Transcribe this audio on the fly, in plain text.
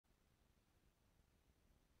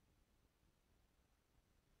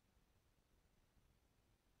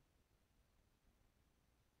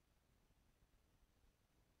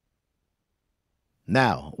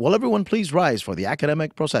Now, will everyone please rise for the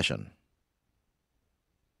academic procession?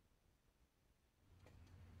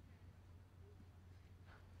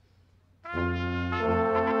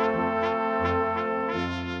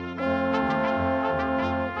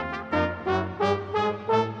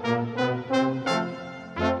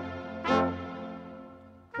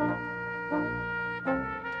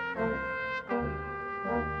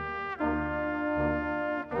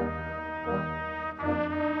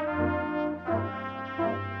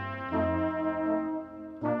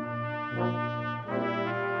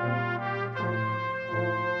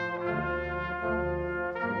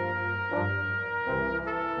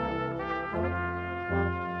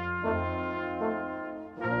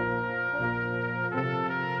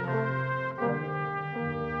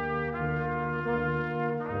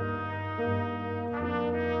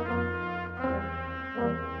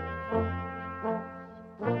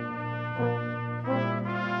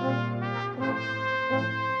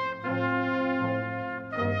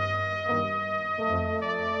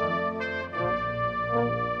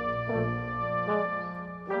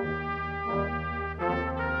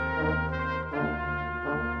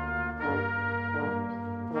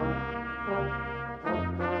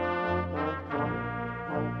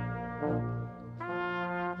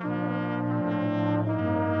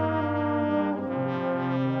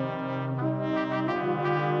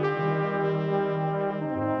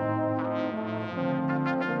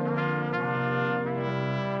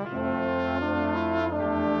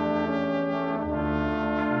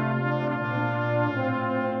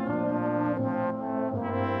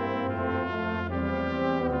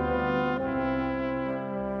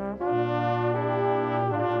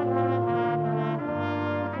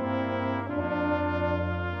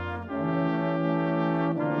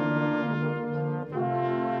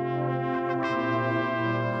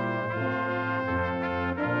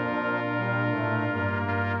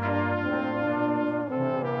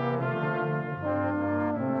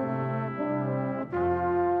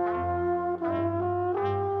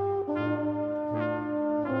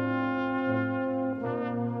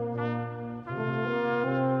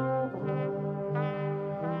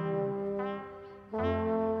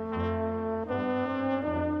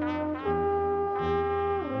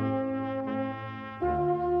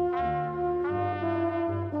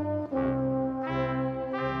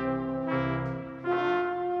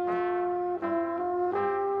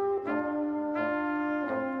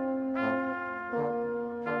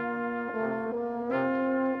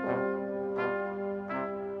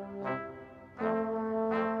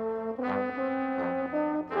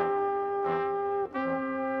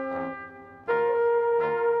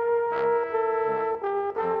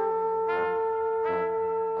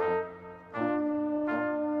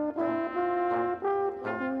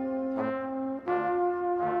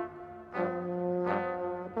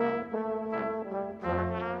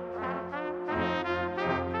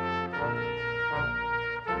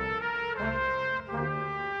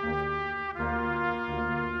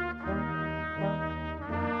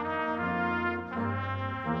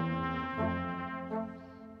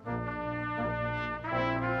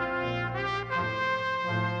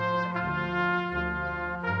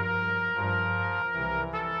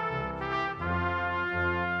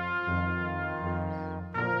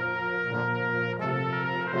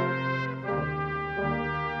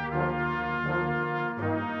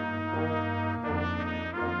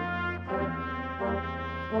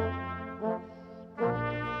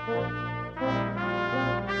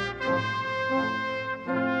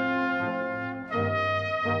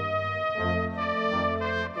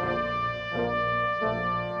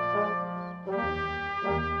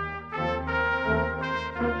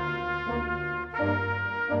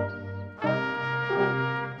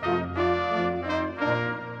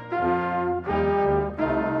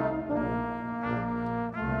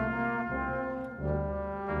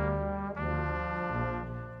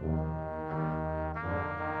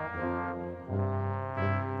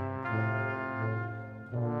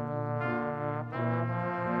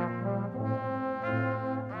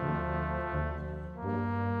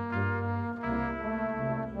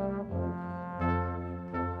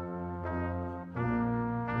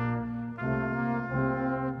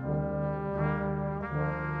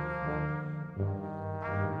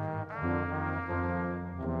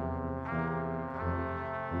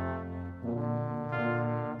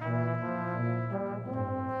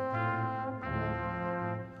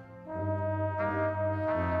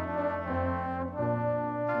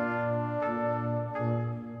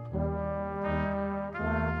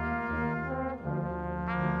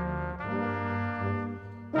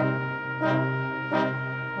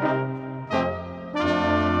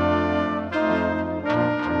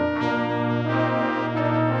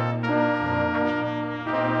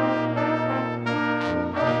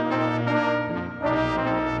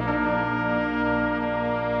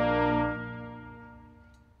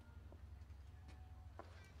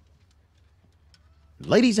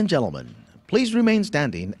 Ladies and gentlemen, please remain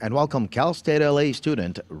standing and welcome Cal State LA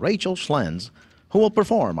student Rachel Schlenz, who will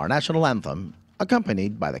perform our national anthem,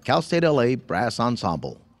 accompanied by the Cal State LA Brass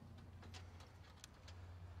Ensemble.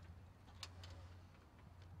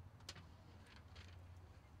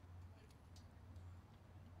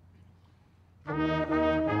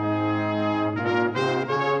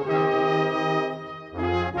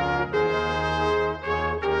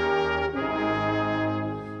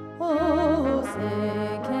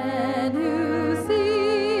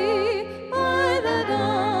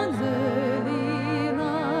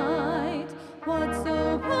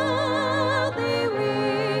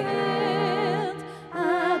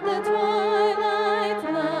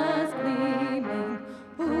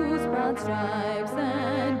 Stripes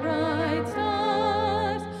and bright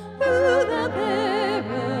stars through the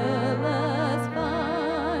perilous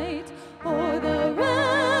fight. O'er the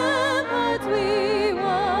ramparts we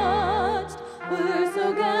watched were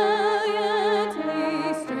so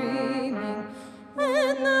gallantly streaming,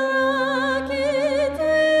 and the rockets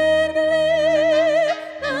in glee,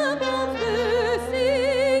 the bombs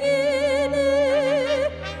bursting in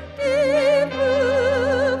air, gave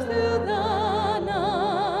proof through the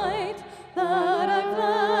night that our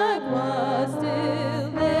flag was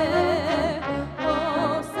still there.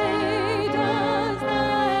 Oh, say does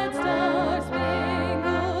that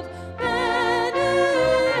star-spangled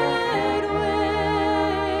banner yet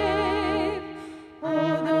wave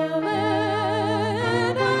o'er the land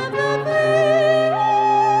of the free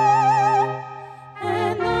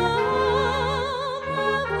and the home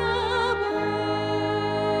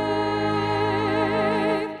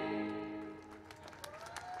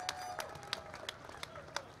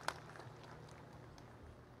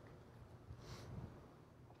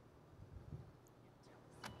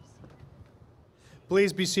the brave?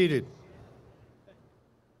 Please be seated.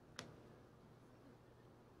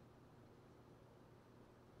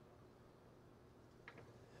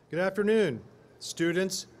 Good afternoon,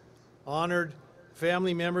 students, honored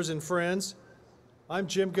family members and friends. I'm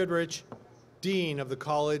Jim Goodrich, Dean of the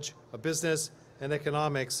College of Business and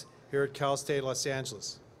Economics here at Cal State Los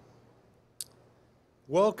Angeles.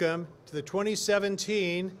 Welcome to the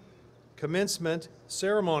 2017 commencement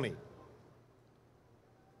ceremony.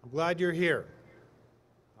 I'm glad you're here.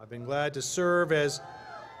 I've been glad to serve as,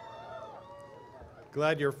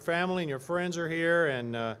 glad your family and your friends are here,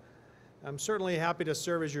 and I'm certainly happy to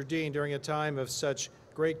serve as your dean during a time of such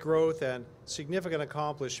great growth and significant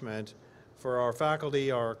accomplishment for our faculty,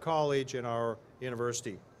 our college, and our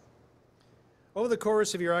university. Over the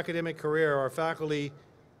course of your academic career, our faculty,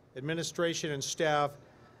 administration, and staff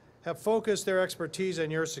have focused their expertise on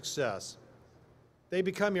your success. They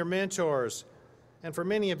become your mentors, and for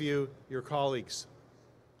many of you, your colleagues.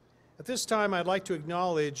 At this time, I'd like to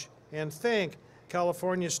acknowledge and thank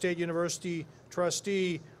California State University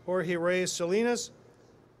trustee Jorge Reyes Salinas,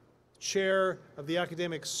 chair of the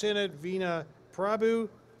Academic Senate Veena Prabhu,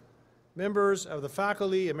 members of the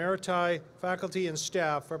faculty, emeriti, faculty, and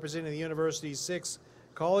staff representing the university's 6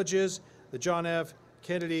 colleges, the John F.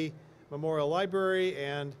 Kennedy Memorial Library,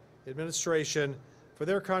 and administration for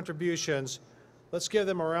their contributions. Let's give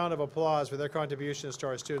them a round of applause for their contributions to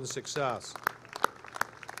our students' success.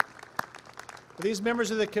 For these members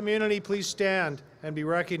of the community, please stand and be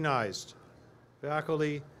recognized.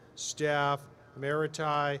 Faculty, staff,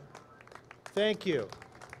 emeriti, thank you.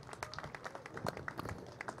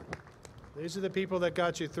 These are the people that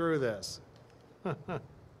got you through this.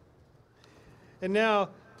 And now,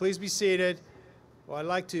 please be seated. Well, I'd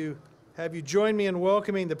like to have you join me in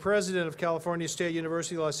welcoming the President of California State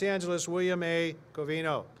University, Los Angeles, William A.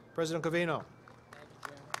 Covino. President Covino.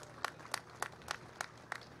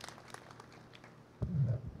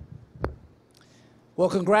 Well,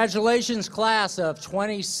 congratulations, class of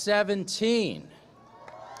 2017.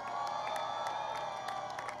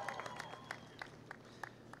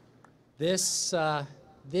 This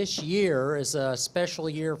year is a special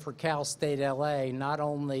year for Cal State LA, not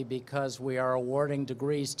only because we are awarding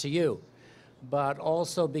degrees to you, but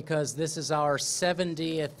also because this is our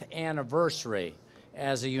 70th anniversary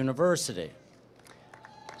as a university.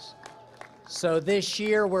 So this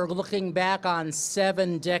year we're looking back on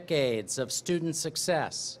 7 decades of student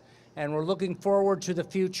success, and we're looking forward to the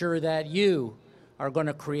future that you are going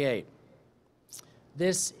to create.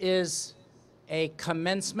 This is a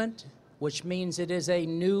commencement, which means it is a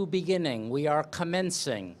new beginning. We are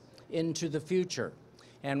commencing into the future,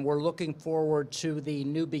 and we're looking forward to the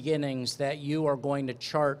new beginnings that you are going to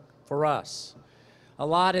chart for us. A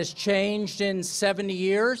lot has changed in 70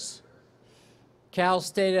 years. Cal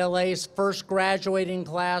State LA's first graduating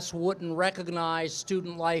class wouldn't recognize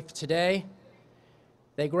student life today.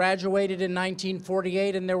 They graduated in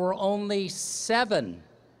 1948, and there were only 7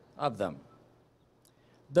 of them.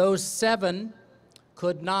 Those 7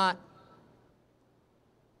 could not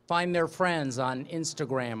find their friends on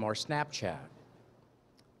Instagram or Snapchat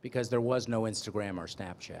because there was no Instagram or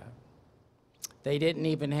Snapchat. They didn't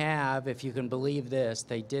even have, if you can believe this,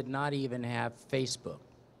 they did not even have Facebook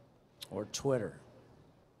or Twitter.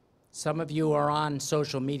 Some of you are on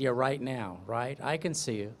social media right now, right? I can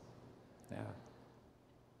see you. Yeah.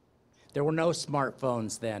 There were no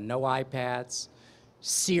smartphones then, no iPads.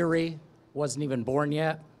 Siri wasn't even born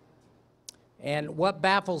yet. And what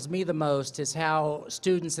baffles me the most is how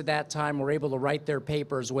students at that time were able to write their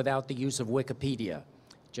papers without the use of Wikipedia.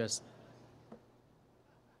 Just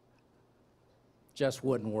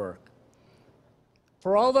wouldn't work.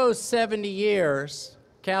 For all those 70 years,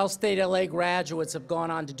 Cal State LA graduates have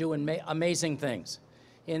gone on to do amazing things,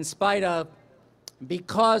 in spite of,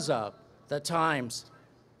 because of the times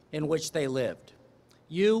in which they lived.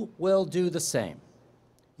 You will do the same.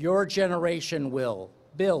 Your generation will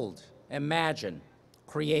build, imagine,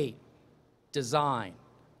 create, design,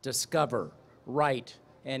 discover, write,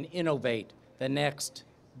 and innovate the next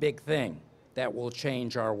big thing that will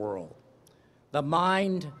change our world. The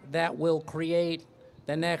mind that will create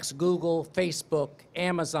the next Google, Facebook,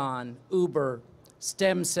 Amazon, Uber,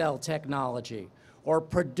 stem cell technology, or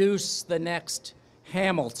produce the next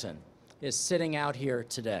Hamilton is sitting out here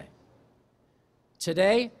today.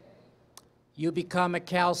 Today, you become a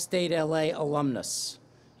Cal State LA alumnus.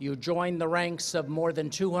 You join the ranks of more than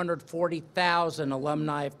 240,000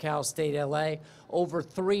 alumni of Cal State LA, over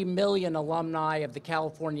 3 million alumni of the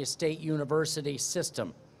California State University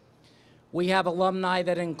system. We have alumni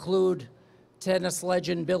that include tennis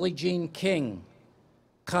legend Billie Jean King,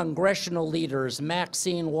 congressional leaders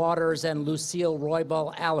Maxine Waters and Lucille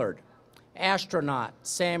Roybal Allard, astronaut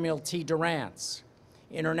Samuel T. Durance,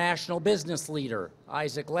 international business leader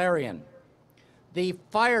Isaac Larian, the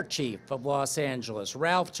fire chief of Los Angeles,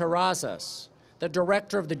 Ralph Terrazas, the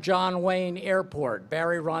director of the John Wayne Airport,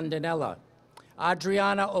 Barry Rondinella,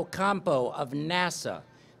 Adriana Ocampo of NASA,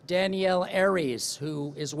 Danielle Aries,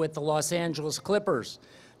 who is with the Los Angeles Clippers,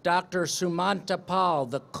 Dr. Sumanta Pal,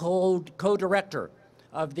 the co-director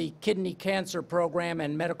of the Kidney Cancer Program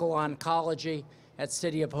and Medical Oncology at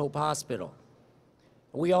City of Hope Hospital.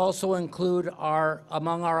 We also include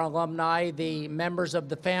among our alumni the members of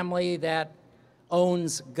the family that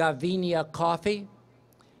owns Gavinia Coffee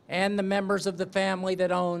and the members of the family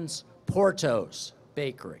that owns Porto's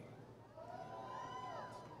Bakery.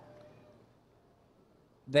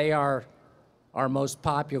 They are our most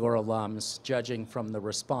popular alums, judging from the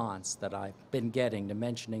response that I've been getting to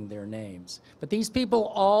mentioning their names. But these people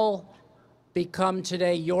all become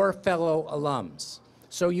today your fellow alums.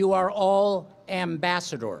 So you are all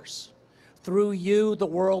ambassadors. Through you, the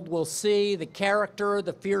world will see the character,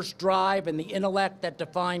 the fierce drive, and the intellect that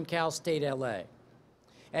define Cal State LA.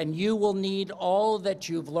 And you will need all that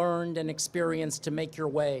you've learned and experienced to make your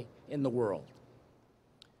way in the world.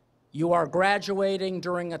 You are graduating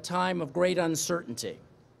during a time of great uncertainty.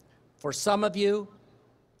 For some of you,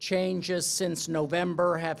 changes since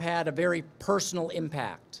November have had a very personal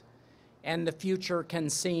impact, and the future can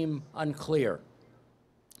seem unclear.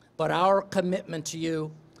 But our commitment to you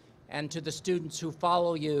and to the students who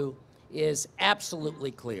follow you is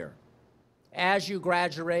absolutely clear. As you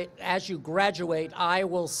graduate, I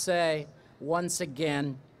will say once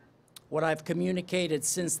again what I've communicated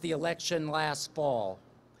since the election last fall.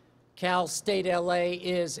 Cal State LA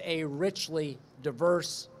is a richly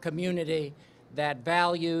diverse community that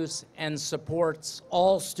values and supports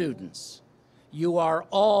all students. You are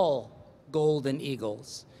all golden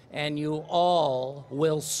eagles, and you all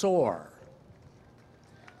will soar.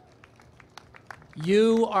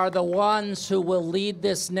 You are the ones who will lead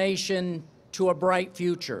this nation to a bright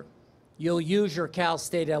future. You'll use your Cal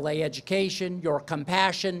State LA education, your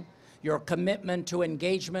compassion, your commitment to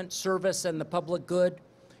engagement, service, and the public good.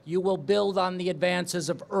 You will build on the advances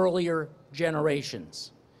of earlier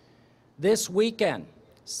generations. This weekend,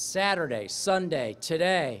 Saturday, Sunday,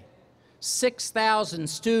 today, 6,000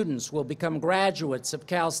 students will become graduates of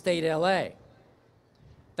Cal State LA.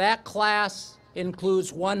 That class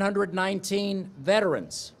includes 119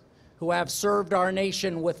 veterans who have served our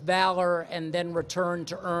nation with valor and then returned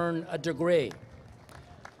to earn a degree.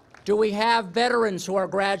 Do we have veterans who are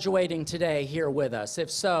graduating today here with us?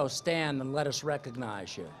 If so, stand and let us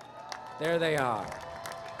recognize you. There they are.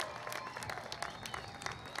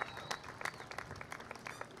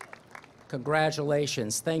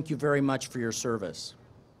 Congratulations. Thank you very much for your service.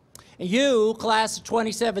 And you, class of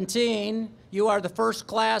 2017, you are the first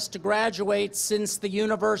class to graduate since the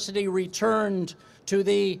university returned to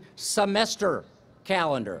the semester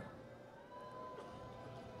calendar.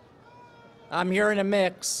 I'm hearing a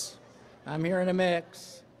mix. I'm hearing a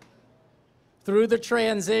mix. Through the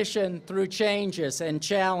transition, through changes and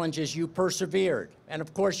challenges, you persevered. And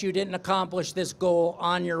of course, you didn't accomplish this goal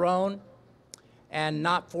on your own and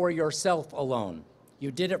not for yourself alone. You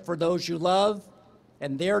did it for those you love,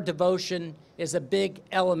 and their devotion is a big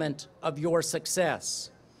element of your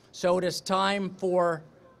success. So it is time for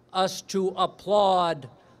us to applaud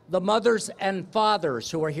the mothers and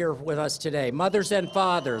fathers who are here with us today. Mothers and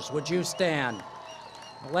fathers, would you stand?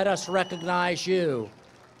 Let us recognize you.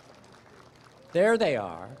 There they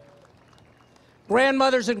are.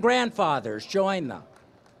 Grandmothers and grandfathers, join them.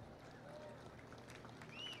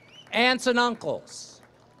 Aunts and uncles.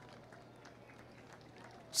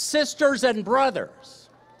 Sisters and brothers.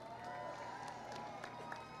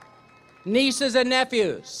 Nieces and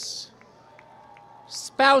nephews.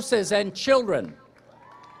 Spouses and children.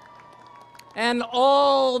 And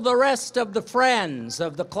all the rest of the friends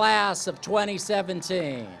of the class of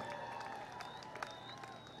 2017.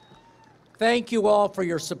 Thank you all for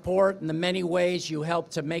your support and the many ways you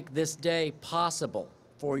helped to make this day possible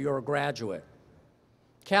for your graduate.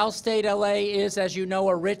 Cal State LA is, as you know,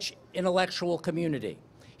 a rich intellectual community.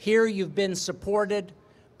 Here you've been supported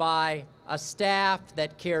by a staff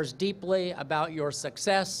that cares deeply about your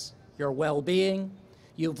success, your well-being.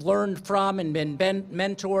 You've learned from and been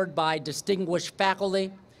mentored by distinguished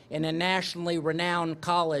faculty in a nationally renowned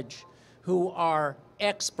college who are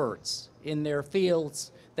experts in their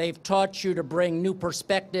fields. They've taught you to bring new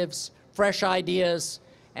perspectives, fresh ideas,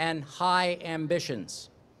 and high ambitions.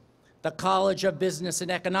 The College of Business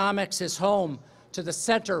and Economics is home to the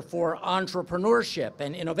Center for Entrepreneurship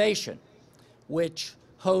and Innovation, which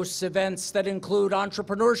hosts events that include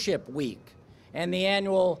Entrepreneurship Week and the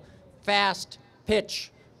annual Fast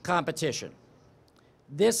Pitch competition.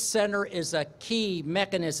 This center is a key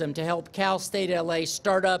mechanism to help Cal State LA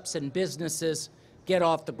startups and businesses get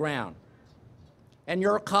off the ground. And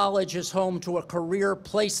your college is home to a career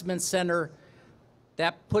placement center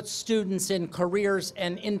that puts students in careers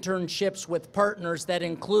and internships with partners that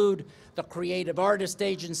include the Creative Artist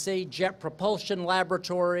Agency, Jet Propulsion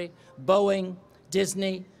Laboratory, Boeing,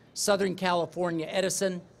 Disney, Southern California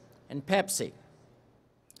Edison, and Pepsi.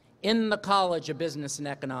 In the College of Business and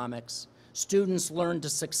Economics, students learn to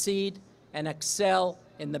succeed and excel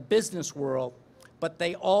in the business world, but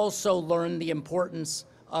they also learn the importance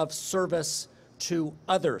of service to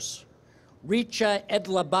others. Richa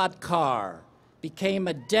Edlabadkar became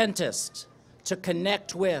a dentist to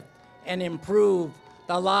connect with and improve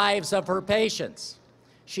the lives of her patients.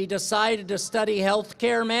 She decided to study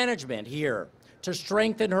healthcare management here to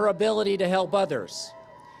strengthen her ability to help others.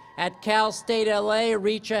 At Cal State LA,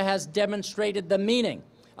 Richa has demonstrated the meaning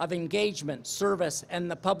of engagement, service,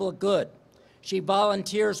 and the public good. She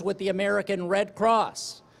volunteers with the American Red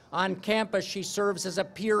Cross. On campus, she serves as a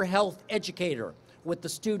peer health educator with the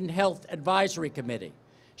Student Health Advisory Committee.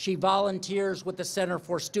 She volunteers with the Center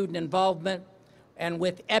for Student Involvement and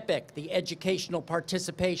with EPIC, the Educational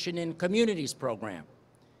Participation in Communities program.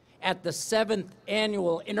 At the 7th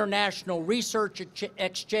Annual International Research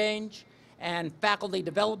Exchange and Faculty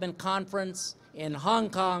Development Conference in Hong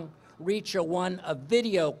Kong, Richa won a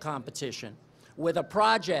video competition with a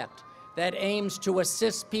project that aims to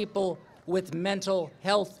assist people with mental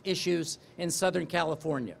health issues in Southern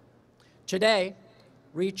California. Today,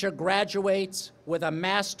 Richa graduates with a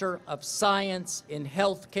Master of Science in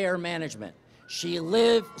Healthcare Management. She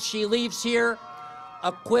leaves here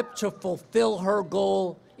equipped to fulfill her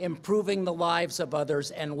goal, improving the lives of others,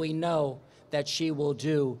 and we know that she will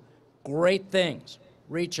do great things.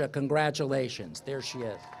 Richa, congratulations. There she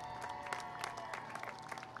is.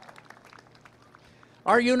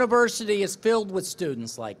 Our university is filled with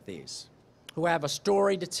students like these who have a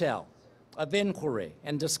story to tell of inquiry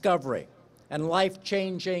and discovery and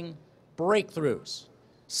life-changing breakthroughs,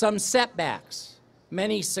 some setbacks,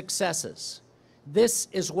 many successes. This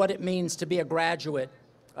is what it means to be a graduate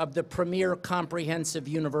of the premier comprehensive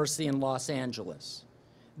university in Los Angeles.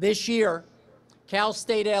 This year, Cal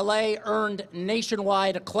State LA earned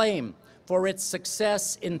nationwide acclaim for its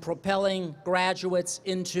success in propelling graduates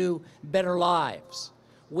into better lives.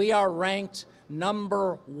 We are ranked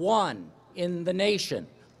 #1 in the nation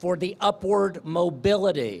for the upward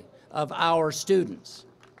mobility of our students.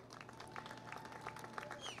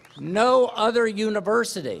 No other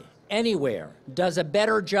university anywhere does a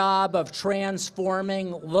better job of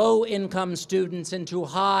transforming low-income students into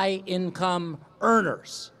high-income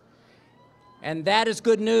earners. And that is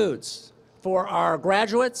good news for our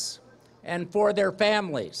graduates and for their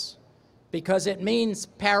families, because it means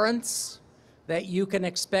parents, that you can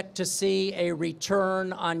expect to see a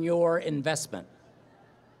return on your investment.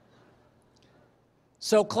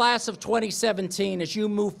 So class of 2017, as you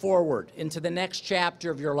move forward into the next chapter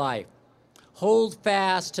of your life, hold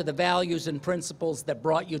fast to the values and principles that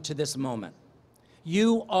brought you to this moment.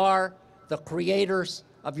 You are the creators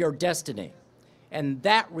of your destiny, and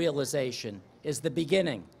that realization is the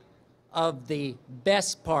beginning of the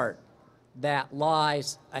best part that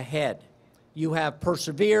lies ahead. You have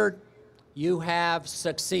persevered, you have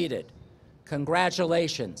succeeded.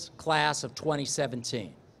 Congratulations, class of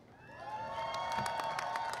 2017.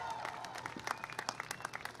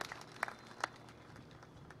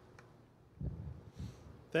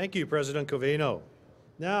 Thank you, President Covino.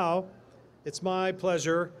 Now, it's my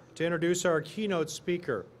pleasure to introduce our keynote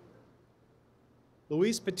speaker.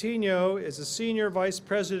 Luis Patiño is the Senior Vice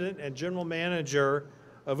President and General Manager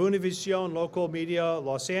of Univision Local Media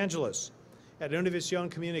Los Angeles. At Univision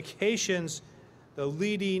Communications, the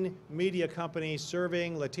leading media company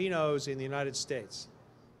serving Latinos in the United States.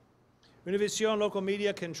 Univision Local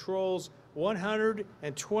Media controls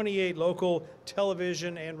 128 local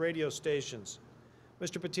television and radio stations.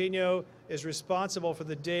 Mr. Patiño is responsible for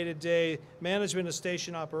the day-to-day management of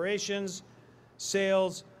station operations,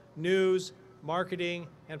 sales, news, marketing,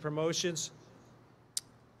 and promotions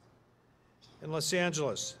in Los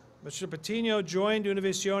Angeles. Mr. Patiño joined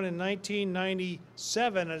Univision in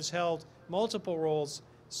 1997 and has held multiple roles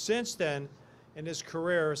since then in his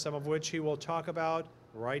career, some of which he will talk about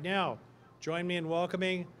right now. Join me in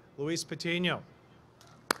welcoming Luis Patiño.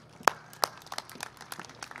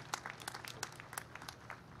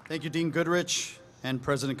 Thank you, Dean Goodrich and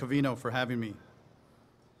President Covino, for having me.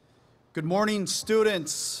 Good morning,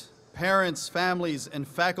 students, parents, families, and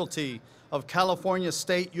faculty of California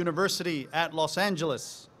State University at Los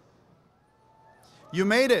Angeles. You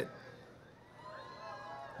made it.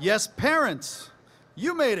 Yes, parents,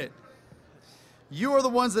 you made it. You are the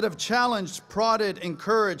ones that have challenged, prodded,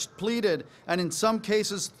 encouraged, pleaded, and in some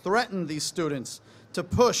cases threatened these students to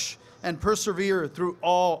push and persevere through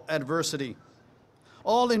all adversity.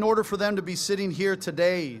 All in order for them to be sitting here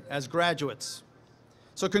today as graduates.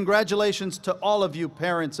 So congratulations to all of you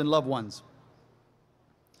parents and loved ones.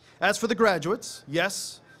 As for the graduates,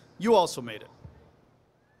 yes, you also made it.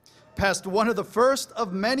 Past one of the first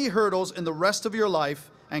of many hurdles in the rest of your life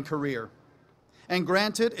and career. And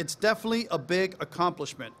granted, it's definitely a big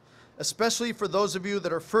accomplishment, especially for those of you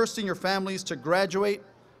that are first in your families to graduate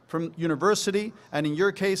from university, and in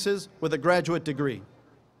your cases, with a graduate degree.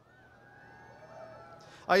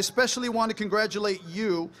 I especially want to congratulate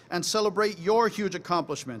you and celebrate your huge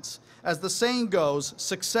accomplishments. As the saying goes,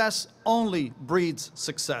 success only breeds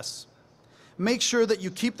success. Make sure that you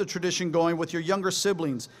keep the tradition going with your younger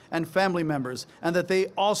siblings and family members, and that they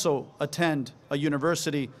also attend a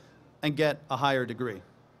university and get a higher degree.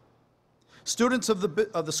 Students of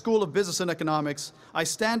the School of Business and Economics, I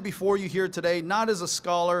stand before you here today not as a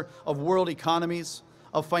scholar of world economies,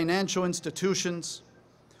 of financial institutions,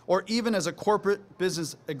 or even as a corporate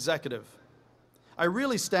business executive. I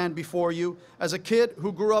really stand before you as a kid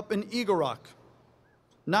who grew up in Eagle Rock,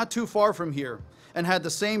 not too far from here, and had the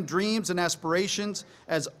same dreams and aspirations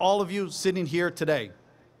as all of you sitting here today.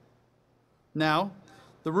 Now,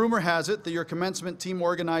 the rumor has it that your commencement team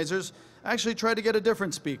organizers actually tried to get a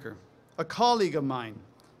different speaker, a colleague of mine,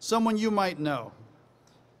 someone you might know,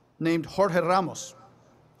 named Jorge Ramos,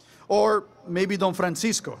 or maybe Don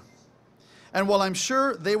Francisco. And while I'm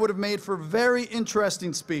sure they would have made for very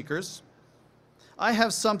interesting speakers, I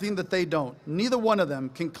have something that they don't. Neither one of them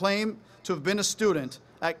can claim to have been a student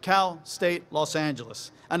at Cal State Los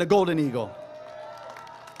Angeles and a Golden Eagle.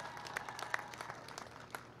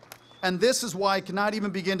 And this is why I cannot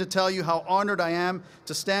even begin to tell you how honored I am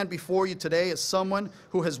to stand before you today as someone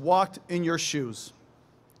who has walked in your shoes.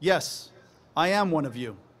 Yes, I am one of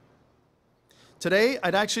you. Today,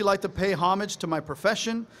 I'd actually like to pay homage to my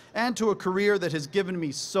profession and to a career that has given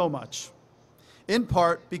me so much. In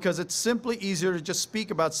part because it's simply easier to just speak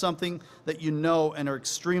about something that you know and are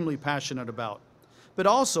extremely passionate about. But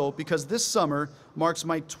also because this summer marks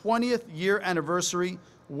my 20th year anniversary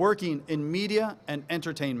working in media and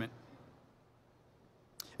entertainment.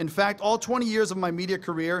 In fact, all 20 years of my media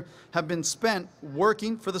career have been spent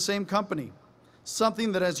working for the same company,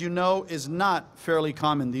 something that, as you know, is not fairly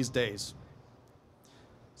common these days.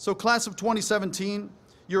 So class of 2017,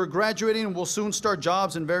 you're graduating and will soon start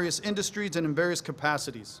jobs in various industries and in various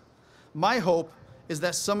capacities. My hope is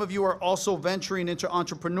that some of you are also venturing into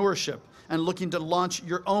entrepreneurship and looking to launch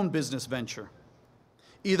your own business venture.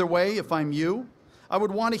 Either way, if I'm you, I would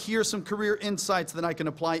want to hear some career insights that I can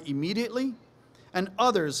apply immediately and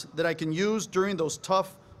others that I can use during those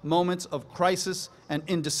tough moments of crisis and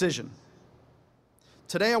indecision.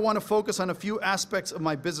 Today, I want to focus on a few aspects of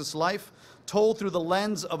my business life told through the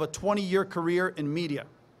lens of a 20-year career in media.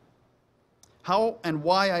 How and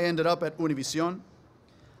why I ended up at Univision,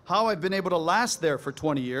 how I've been able to last there for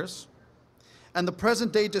 20 years, and the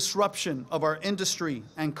present-day disruption of our industry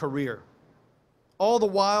and career, all the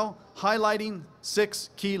while highlighting 6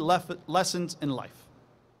 key lessons in life.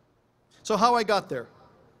 So how I got there.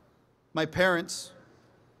 My parents,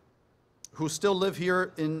 who still live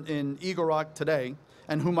here in Eagle Rock today,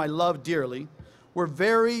 and whom I love dearly, were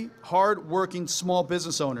very hard-working small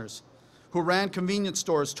business owners who ran convenience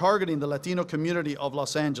stores targeting the Latino community of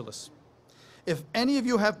Los Angeles. If any of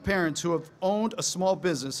you have parents who have owned a small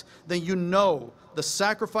business, then you know the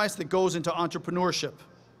sacrifice that goes into entrepreneurship.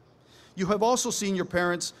 You have also seen your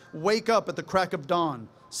parents wake up at the crack of dawn,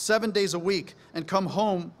 7 days a week, and come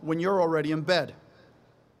home when you're already in bed.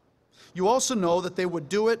 You also know that they would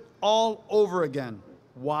do it all over again.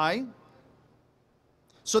 Why?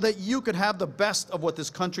 So that you could have the best of what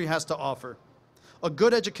this country has to offer, a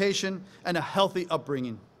good education and a healthy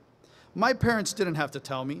upbringing. My parents didn't have to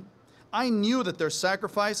tell me. I knew that their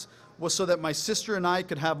sacrifice was so that my sister and I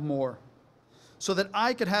could have more, so that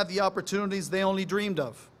I could have the opportunities they only dreamed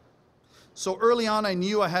of. So early on, I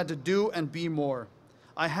knew I had to do and be more.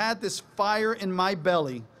 I had this fire in my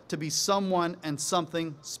belly to be someone and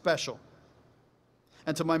something special.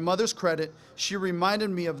 And to my mother's credit, she reminded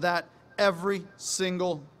me of that every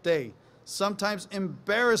single day, sometimes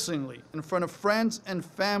embarrassingly in front of friends and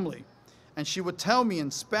family. And she would tell me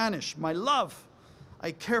in Spanish, "My love,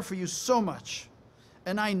 I care for you so much,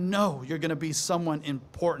 and I know you're going to be someone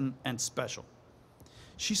important and special."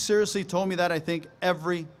 She seriously told me that, I think,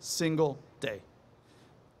 every single day.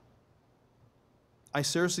 I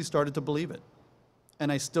seriously started to believe it,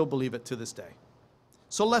 and I still believe it to this day.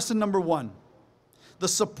 So lesson number 1. The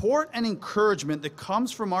support and encouragement that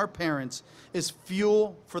comes from our parents is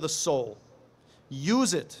fuel for the soul.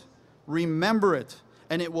 Use it, remember it,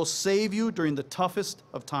 and it will save you during the toughest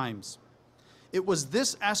of times. It was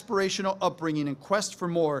this aspirational upbringing and quest for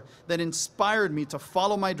more that inspired me to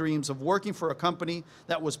follow my dreams of working for a company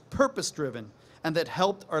that was purpose-driven and that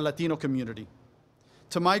helped our Latino community.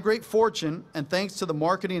 To my great fortune, and thanks to the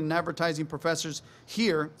marketing and advertising professors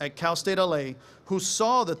here at Cal State LA, who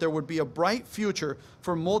saw that there would be a bright future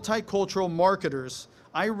for multicultural marketers,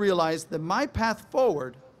 I realized that my path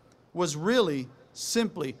forward was really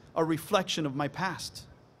simply a reflection of my past.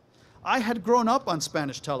 I had grown up on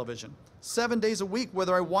Spanish television, 7 days a week,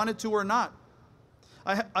 whether I wanted to or not.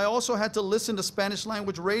 I also had to listen to Spanish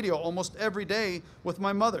language radio almost every day with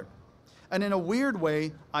my mother. And in a weird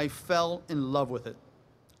way, I fell in love with it.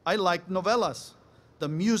 I liked novelas, the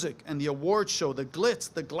music and the award show, the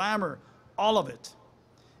glitz, the glamour, all of it.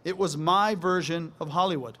 It was my version of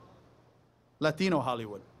Hollywood, Latino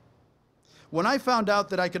Hollywood. When I found out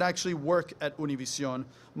that I could actually work at Univision,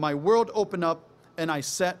 my world opened up and I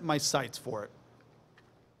set my sights for it.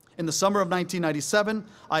 In the summer of 1997,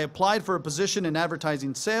 I applied for a position in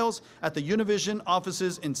advertising sales at the Univision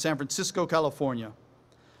offices in San Francisco, California.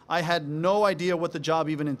 I had no idea what the job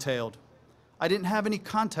even entailed. I didn't have any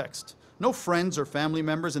context, no friends or family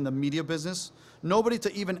members in the media business, nobody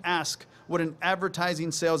to even ask what an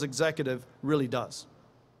advertising sales executive really does.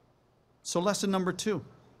 So lesson number 2,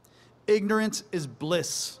 ignorance is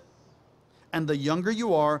bliss. And the younger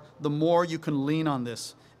you are, the more you can lean on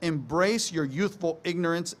this. Embrace your youthful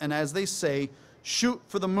ignorance, and as they say, shoot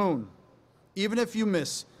for the moon. Even if you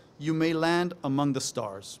miss, you may land among the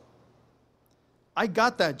stars. I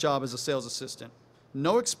got that job as a sales assistant.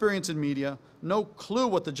 No experience in media, no clue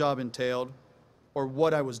what the job entailed or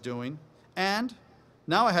what I was doing. And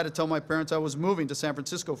now I had to tell my parents I was moving to San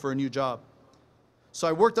Francisco for a new job. So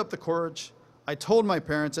I worked up the courage, I told my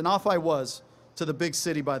parents, and off I was to the big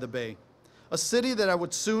city by the bay. A city that I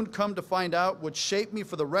would soon come to find out would shape me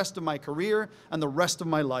for the rest of my career and the rest of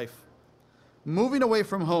my life. Moving away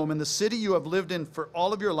from home in the city you have lived in for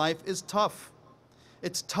all of your life is tough.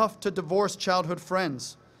 It's tough to divorce childhood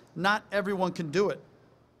friends. Not everyone can do it.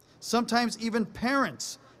 Sometimes even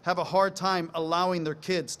parents have a hard time allowing their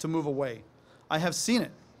kids to move away. I have seen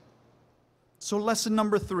it. So lesson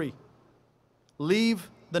number 3, leave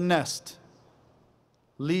the nest.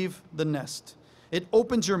 Leave the nest. It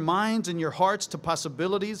opens your minds and your hearts to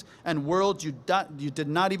possibilities and worlds you did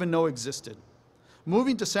not even know existed.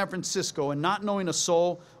 Moving to San Francisco and not knowing a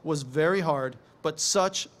soul was very hard, but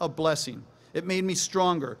such a blessing. It made me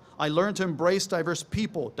stronger. I learned to embrace diverse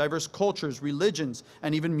people, diverse cultures, religions,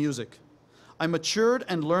 and even music. I matured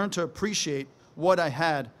and learned to appreciate what I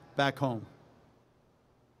had back home.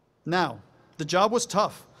 Now, the job was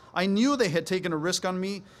tough. I knew they had taken a risk on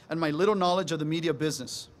me and my little knowledge of the media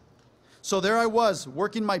business. So there I was,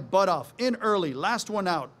 working my butt off, in early, last one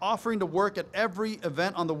out, offering to work at every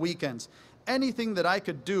event on the weekends, anything that I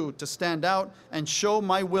could do to stand out and show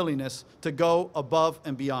my willingness to go above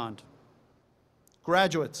and beyond.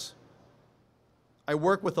 Graduates, I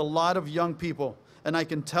work with a lot of young people, and I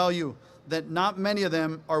can tell you that not many of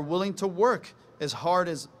them are willing to work as hard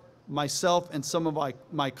as myself and some of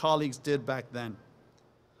my colleagues did back then.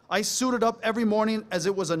 I suited up every morning as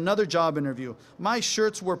it was another job interview. My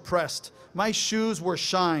shirts were pressed. My shoes were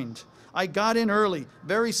shined. I got in early.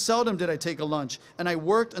 Very seldom did I take a lunch, and I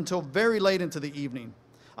worked until very late into the evening.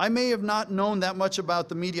 I may have not known that much about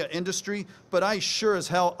the media industry, but I sure as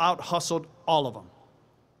hell out-hustled all of them.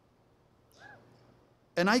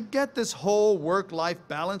 And I get this whole work-life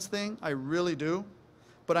balance thing, I really do,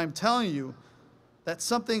 but I'm telling you that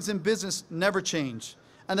some things in business never change,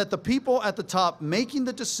 and that the people at the top making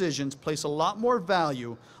the decisions place a lot more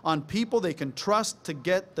value on people they can trust to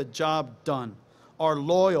get the job done, are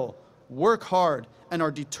loyal, work hard, and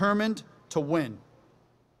are determined to win.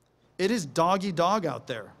 It is dog-eat-dog out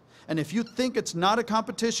there, and if you think it's not a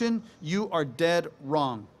competition, you are dead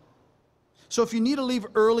wrong. So if you need to leave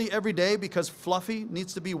early every day because Fluffy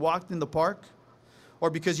needs to be walked in the park, or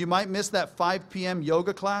because you might miss that 5 p.m.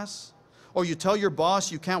 yoga class, or you tell your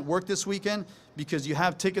boss you can't work this weekend because you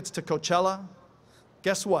have tickets to Coachella,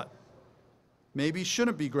 guess what? Maybe you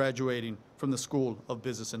shouldn't be graduating from the School of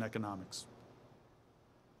Business and Economics.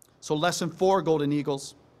 So lesson 4, Golden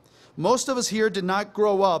Eagles. Most of us here did not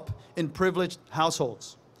grow up in privileged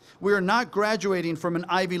households. We are not graduating from an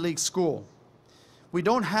Ivy League school. We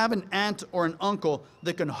don't have an aunt or an uncle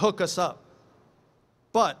that can hook us up.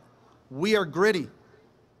 But we are gritty.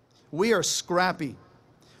 We are scrappy.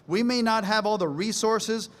 We may not have all the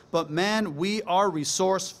resources, but man, we are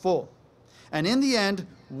resourceful. And in the end,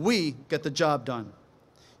 we get the job done.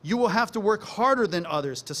 You will have to work harder than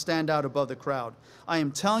others to stand out above the crowd. I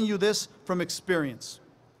am telling you this from experience.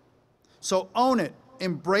 So own it,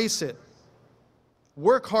 embrace it.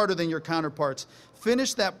 Work harder than your counterparts.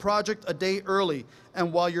 Finish that project a day early,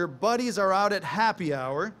 and while your buddies are out at happy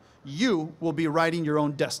hour, you will be writing your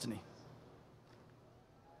own destiny.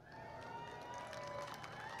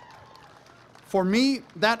 For me,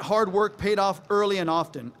 that hard work paid off early and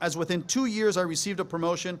often, as within 2 years I received a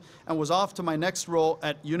promotion and was off to my next role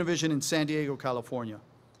at Univision in San Diego, California.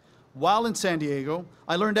 While in San Diego,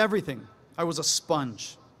 I learned everything. I was a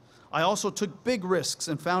sponge. I also took big risks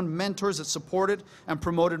and found mentors that supported and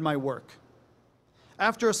promoted my work.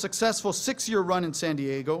 After a successful 6-year run in San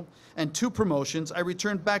Diego and 2 promotions, I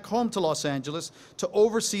returned back home to Los Angeles to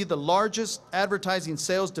oversee the largest advertising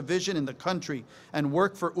sales division in the country and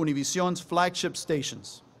work for Univision's flagship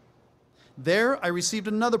stations. There, I received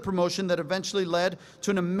another promotion that eventually led to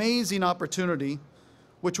an amazing opportunity,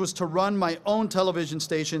 which was to run my own television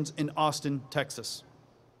stations in Austin, Texas.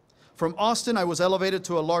 From Austin, I was elevated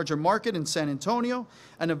to a larger market in San Antonio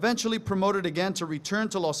and eventually promoted again to return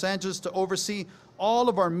to Los Angeles to oversee all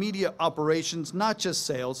of our media operations, not just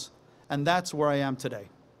sales, and that's where I am today.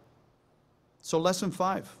 So lesson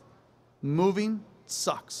 5, moving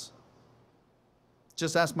sucks.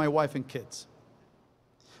 Just ask my wife and kids.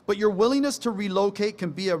 But your willingness to relocate can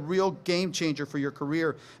be a real game changer for your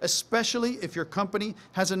career, especially if your company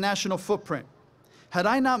has a national footprint. Had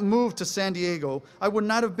I not moved to San Diego, I would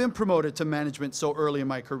not have been promoted to management so early in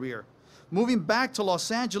my career. Moving back to Los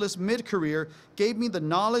Angeles mid-career gave me the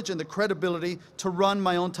knowledge and the credibility to run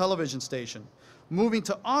my own television station. Moving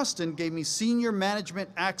to Austin gave me senior management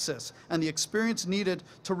access and the experience needed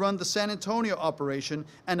to run the San Antonio operation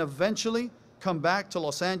and eventually come back to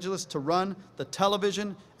Los Angeles to run the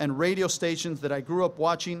television and radio stations that I grew up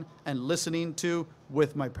watching and listening to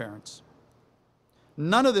with my parents.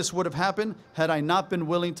 None of this would have happened had I not been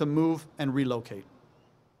willing to move and relocate.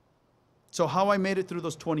 So how I made it through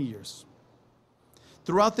those 20 years.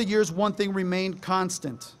 Throughout the years, one thing remained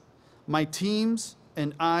constant. My teams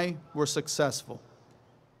and I were successful.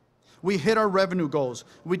 We hit our revenue goals.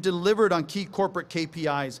 We delivered on key corporate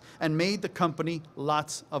KPIs and made the company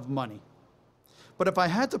lots of money. But if I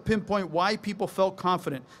had to pinpoint why people felt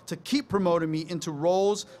confident to keep promoting me into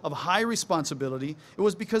roles of high responsibility, it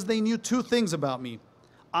was because they knew 2 things about me.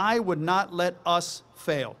 I would not let us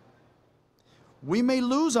fail. We may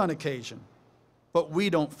lose on occasion, but we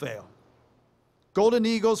don't fail. Golden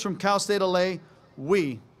Eagles from Cal State LA,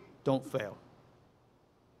 we don't fail.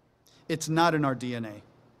 It's not in our DNA.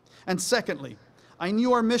 And secondly, I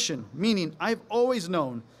knew our mission, meaning I've always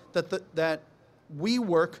known that we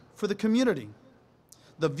work for the community.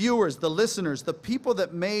 The viewers, the listeners, the people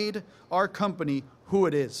that made our company who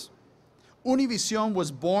it is. Univision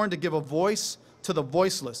was born to give a voice to the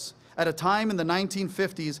voiceless at a time in the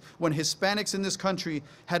 1950s when Hispanics in this country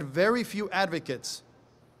had very few advocates.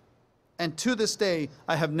 And to this day,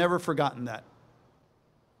 I have never forgotten that.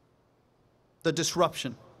 The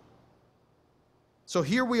disruption. So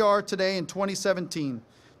here we are today in 2017,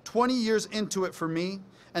 20 years into it for me,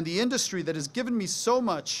 and the industry that has given me so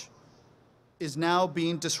much is now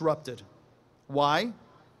being disrupted. Why?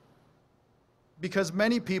 Because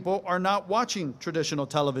many people are not watching traditional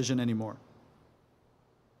television anymore.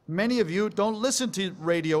 Many of you don't listen to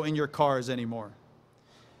radio in your cars anymore.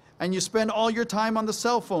 And you spend all your time on the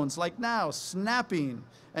cell phones like now, snapping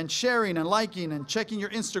and sharing and liking and checking your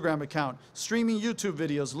Instagram account, streaming YouTube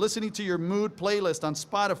videos, listening to your mood playlist on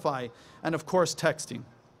Spotify, and of course, texting.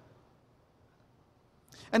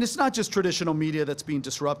 And it's not just traditional media that's being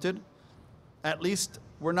disrupted. At least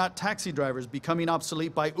we're not taxi drivers becoming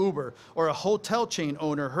obsolete by Uber, or a hotel chain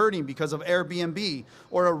owner hurting because of Airbnb,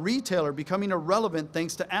 or a retailer becoming irrelevant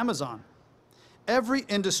thanks to Amazon. Every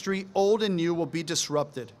industry, old and new, will be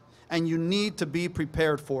disrupted, and you need to be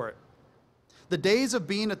prepared for it. The days of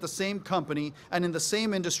being at the same company and in the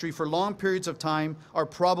same industry for long periods of time are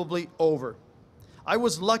probably over. I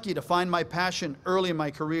was lucky to find my passion early in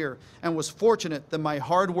my career and was fortunate that my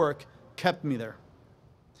hard work kept me there.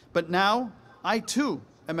 But now, I too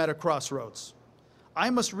am at a crossroads. I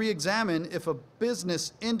must re-examine if a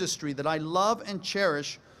business industry that I love and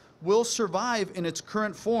cherish will survive in its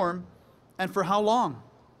current form, and for how long?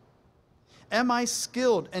 Am I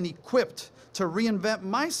skilled and equipped to reinvent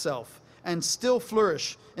myself and still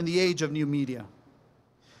flourish in the age of new media?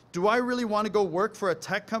 Do I really want to go work for a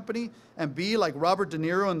tech company and be like Robert De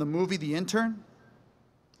Niro in the movie The Intern?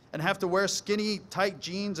 And have to wear skinny, tight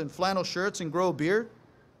jeans and flannel shirts and grow a beard?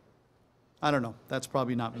 I don't know, that's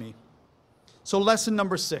probably not me. So lesson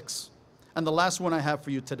number 6, and the last one I have for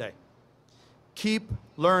you today. Keep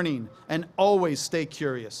learning and always stay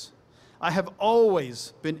curious. I have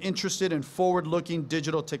always been interested in forward-looking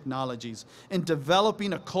digital technologies, in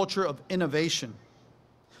developing a culture of innovation,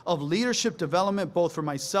 of leadership development both for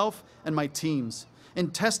myself and my teams,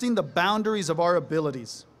 in testing the boundaries of our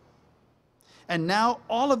abilities. And now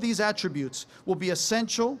all of these attributes will be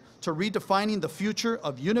essential to redefining the future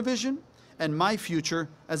of Univision and my future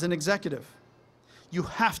as an executive. You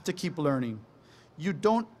have to keep learning. You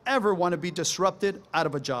don't ever want to be disrupted out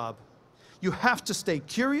of a job. You have to stay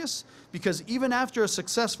curious, because even after a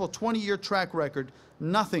successful 20-year track record,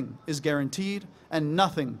 nothing is guaranteed and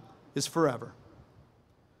nothing is forever.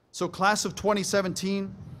 So class of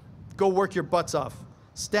 2017, go work your butts off.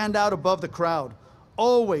 Stand out above the crowd.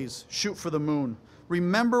 Always shoot for the moon.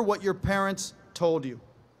 Remember what your parents told you.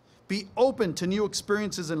 Be open to new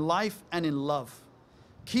experiences in life and in love.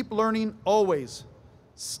 Keep learning always.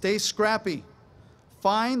 Stay scrappy.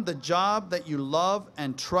 Find the job that you love,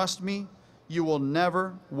 and trust me, you will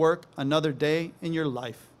never work another day in your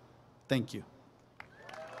life. Thank you.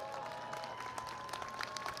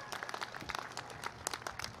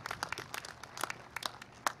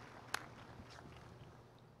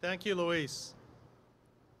 Thank you, Luis.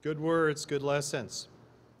 Good words, good lessons.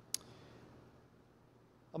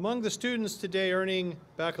 Among the students today earning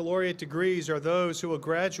baccalaureate degrees are those who will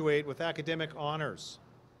graduate with academic honors.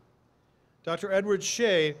 Dr. Edward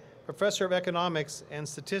Shea, Professor of Economics and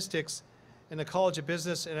Statistics in the College of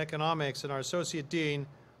Business and Economics and our Associate Dean,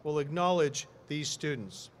 will acknowledge these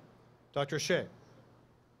students. Dr. Shea.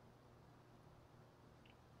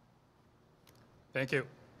 Thank you.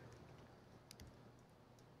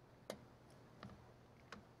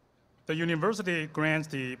 The university grants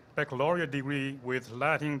the baccalaureate degree with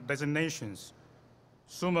Latin designations,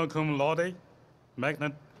 summa cum laude,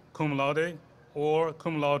 magna cum laude, or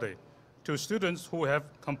cum laude, to students who have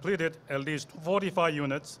completed at least 45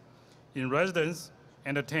 units in residence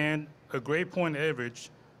and attained a grade point average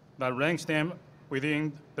that ranks them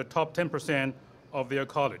within the top 10% of their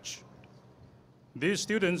college. These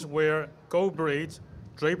students wear gold braids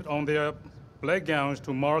draped on their black gowns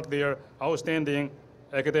to mark their outstanding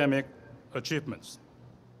academic achievements.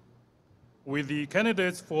 Will the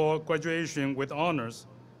candidates for graduation with honors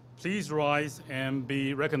please rise and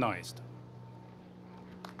be recognized?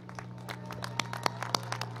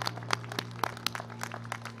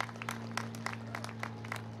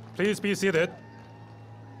 Please be seated.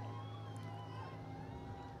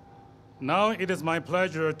 Now it is my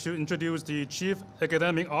pleasure to introduce the Chief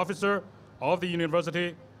Academic Officer of the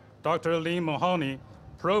university, Dr. Lynn Mahoney,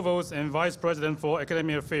 Provost and Vice President for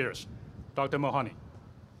Academic Affairs. Dr. Mahoney.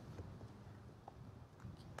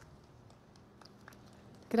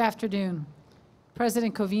 Good afternoon.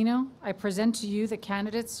 President Covino, I present to you the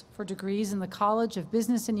candidates for degrees in the College of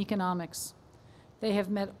Business and Economics. They have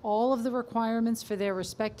met all of the requirements for their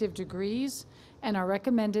respective degrees and are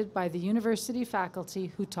recommended by the university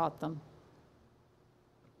faculty who taught them.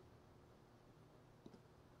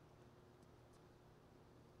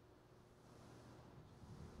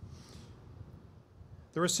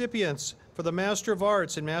 The recipients for the Master of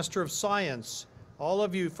Arts and Master of Science, all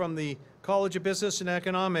of you from the College of Business and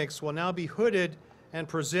Economics, will now be hooded and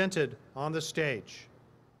presented on the stage.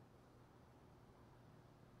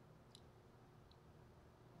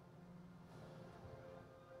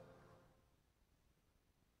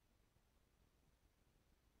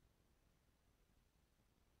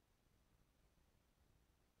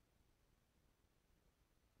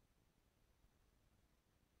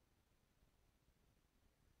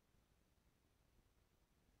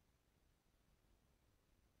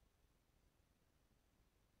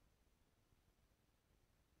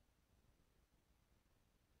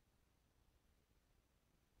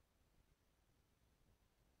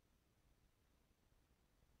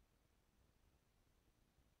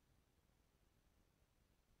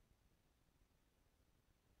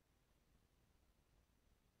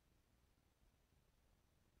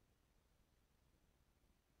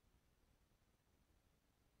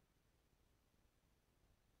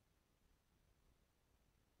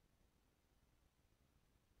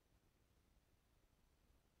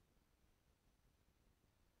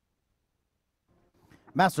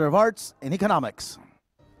 Master of Arts in Economics.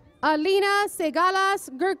 Alina Segalas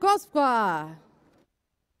Gurkoskwa.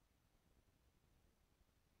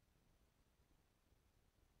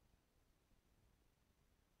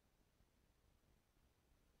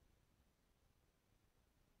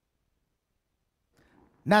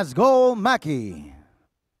 Nazgul Maki.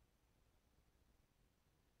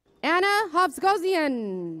 Anna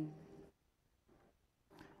Hobsgosian.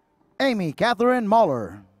 Amy Catherine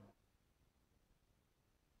Mahler.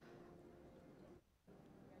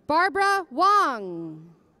 Barbara Wong.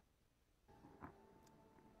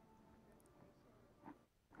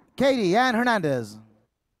 Katie Ann Hernandez.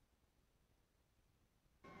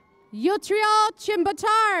 Yutrio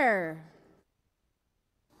Chimbatar.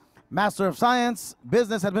 Master of Science,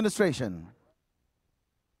 Business Administration.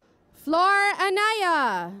 Flor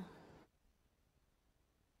Anaya.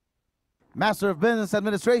 Master of Business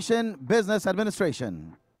Administration, Business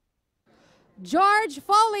Administration. George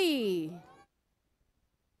Foley.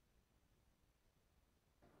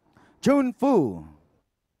 Jun Fu.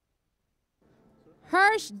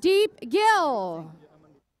 Hirsch Deep Gill.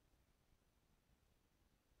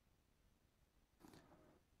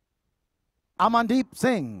 Amandeep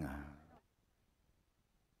Singh.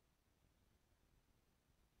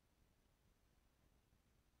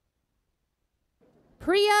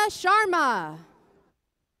 Priya Sharma.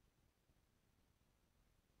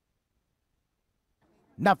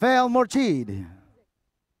 Nafel Morchid.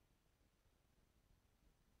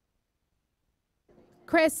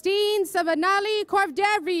 Christine Savanali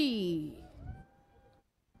Korvdevi.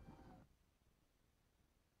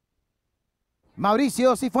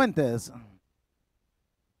 Mauricio Cifuentes.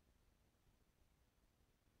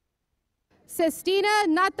 Sistina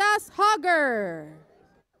Natas Hogger.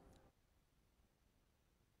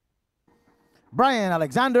 Brian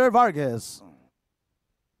Alexander Vargas.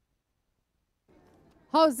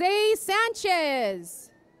 Jose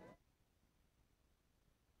Sanchez.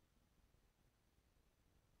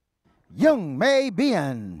 Young Mei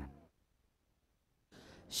Bien.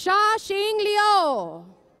 Sha Xing Liu.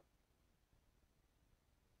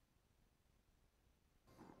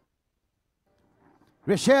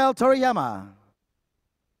 Rochelle Toriyama.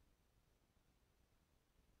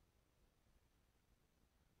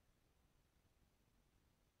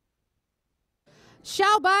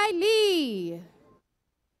 Xiaobai Li.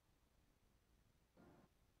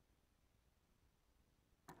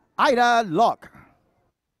 Ida Locke.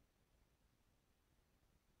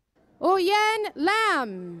 Oyen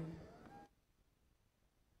Lam.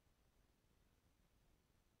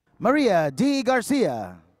 Maria D.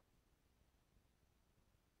 Garcia.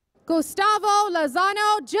 Gustavo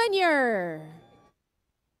Lozano Jr.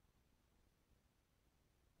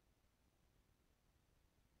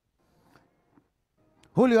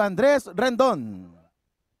 Julio Andrés Rendon.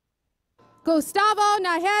 Gustavo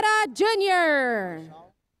Najera Jr.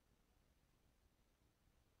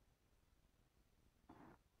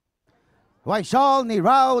 Waishal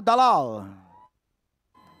Nirao Dalal.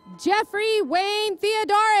 Jeffrey Wayne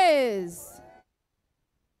Theodores.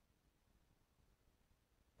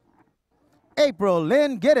 April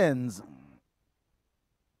Lynn Giddens.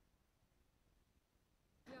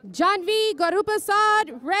 Janvi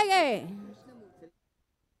Gorupasad Rege.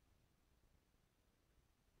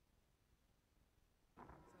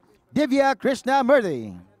 Divya Krishna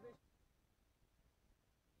Murthy.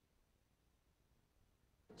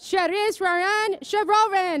 Sharish Raran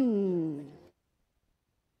Shavrovan.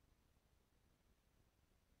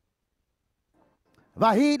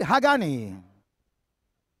 Vahid Hagani.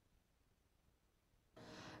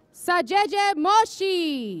 Sajeje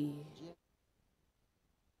Moshi.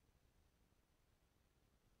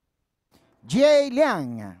 Jie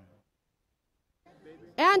Liang.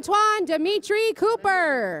 Antoine Dimitri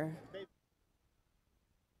Cooper.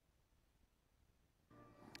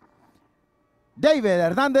 David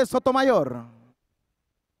Hernandez Sotomayor.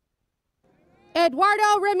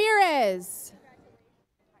 Eduardo Ramirez.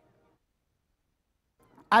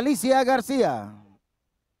 Alicia Garcia.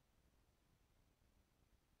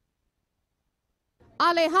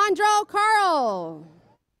 Alejandro Carl.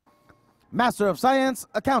 Master of Science,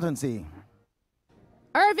 Accountancy.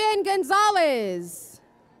 Irvin Gonzalez.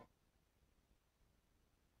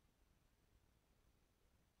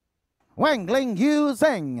 Wangling Yu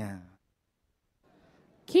Zheng.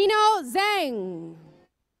 Kino Zhang.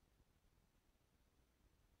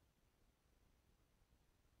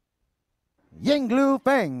 Yinglu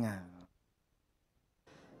Feng.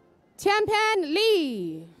 Tianpan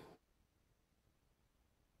Li.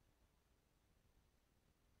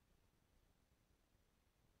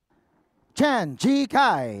 Chen Chi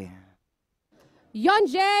Kai.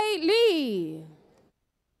 Yunjae Li.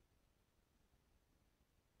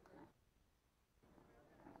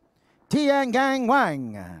 Tiangang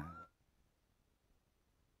Wang.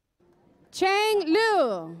 Cheng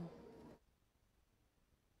Liu.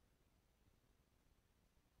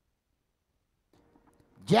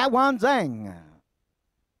 Jiawan Zheng.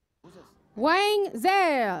 Wang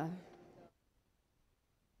Zhe.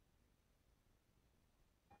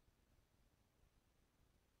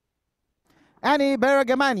 Annie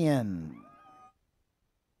Bergamanian.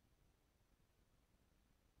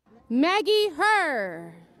 Maggie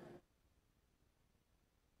Her.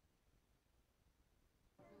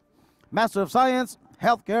 Master of Science,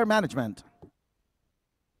 Healthcare Management.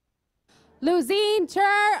 Luzine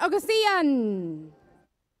Ter Augustine.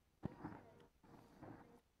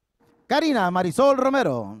 Karina Marisol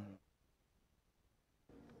Romero.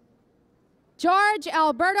 George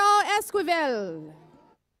Alberto Esquivel.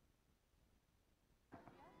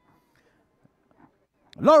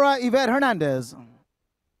 Laura Yvette Hernandez.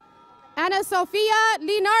 Ana Sofia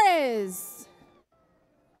Linares.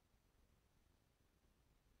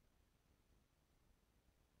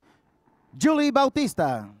 Julie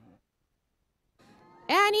Bautista.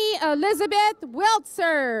 Annie Elizabeth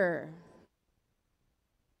Wiltzer.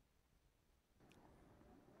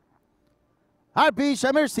 Harpi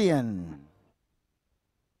Shamirsian.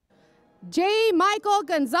 J. Michael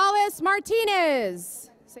Gonzalez Martinez.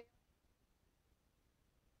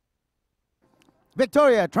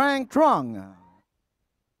 Victoria Trang Trong.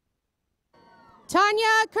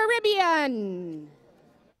 Tanya Caribbean.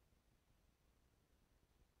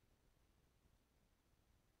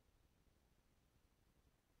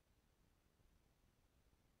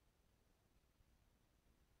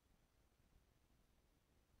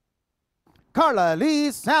 Carla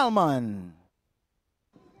Lee Salmon.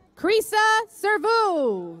 Krisa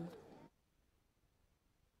Servu.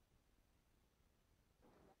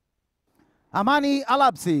 Amani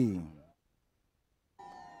Alapsi.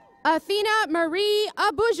 Athena Marie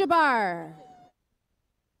Abujabar.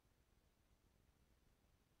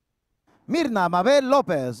 Mirna Mabel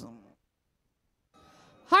Lopez.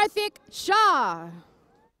 Harthik Shah.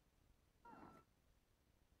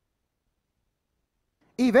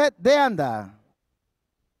 Yvette De Anda.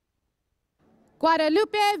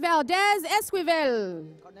 Guadalupe Valdez Esquivel.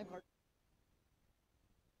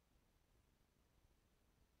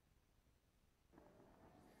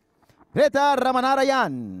 Greta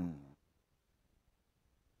Ramanarayan.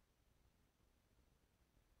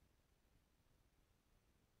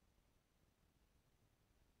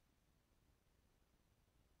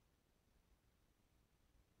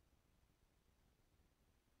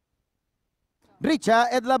 Richa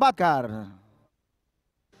Edlabacar.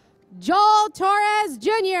 Joel Torres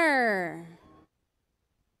Jr.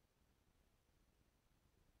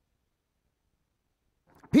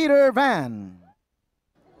 Peter Van.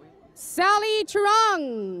 Sally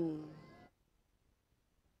Trung.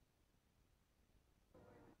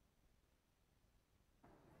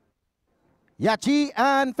 Yachi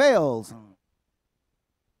Ann Fales.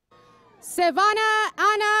 Savannah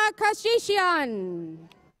Anna Kashishian.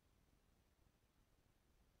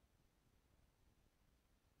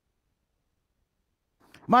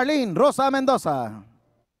 Marlene Rosa Mendoza.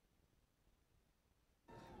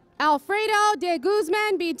 Alfredo de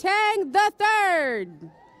Guzman Biteng III.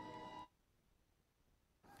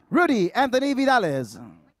 Rudy Anthony Vidales.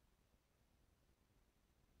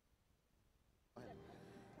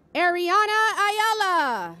 Ariana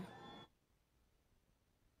Ayala.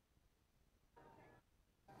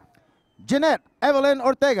 Jeanette Evelyn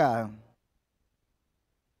Ortega.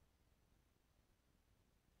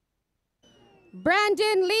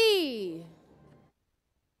 Brandon Lee.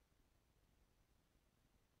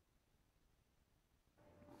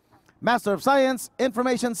 Master of Science,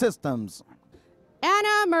 Information Systems.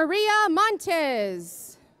 Ana Maria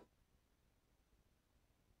Montes.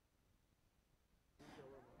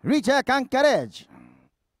 Richa Kankarej.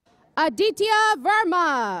 Aditya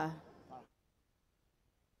Verma.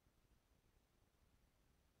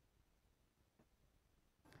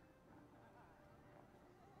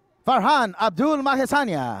 Farhan Abdul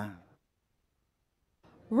Mahesania.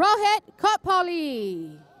 Rohit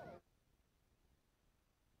Kopoli.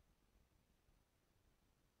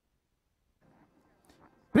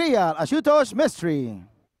 Priya Ashutosh Mistry.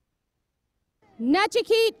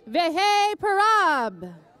 Nachikit Vehe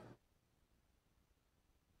Parab.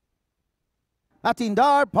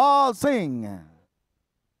 Atindar Paul Singh.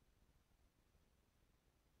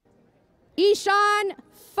 Ishan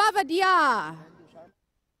Favadia.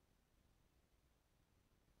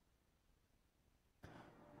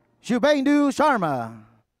 Shubhendu Sharma.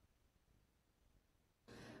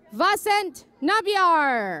 Vasant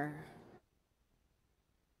Nabiar.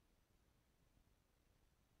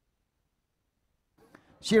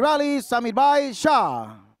 Shirali Samidbai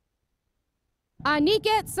Shah.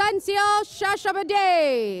 Aniket Sansil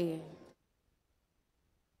Shashabade.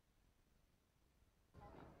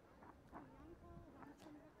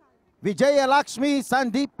 Vijaya Lakshmi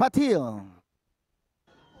Sandeep Patil.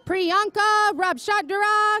 Priyanka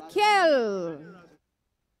Rabshadra Khel.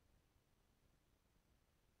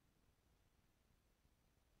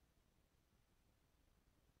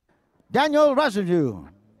 Daniel Rajaju.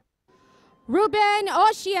 Ruben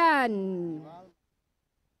Ocean.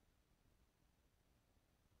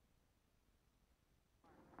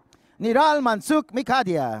 Niral Mansuk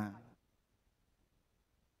Mikadia.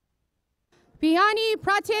 Piyani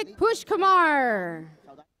Pratik Pushkumar.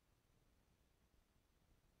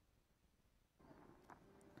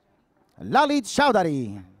 Lalit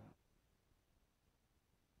Chowdhury.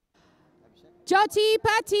 Jyoti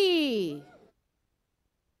Pati.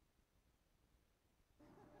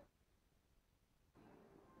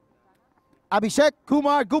 Abhishek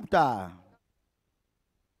Kumar Gupta.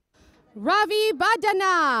 Ravi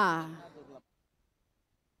Badana.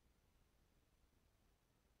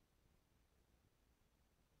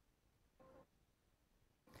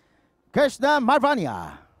 Krishna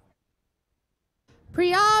Marvania.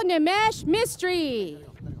 Priyal Nimesh Mistry.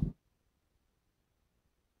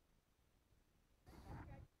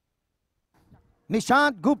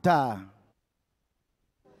 Nishant Gupta.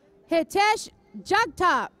 Hitesh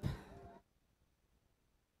Jagtap.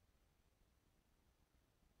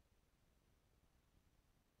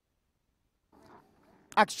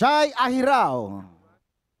 Akshay Ahirao.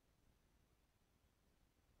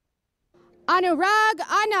 Anurag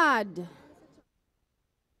Anand.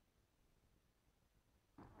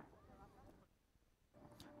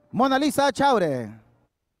 Mona Lisa Chowre.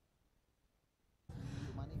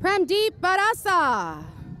 Pramdeep Barasa.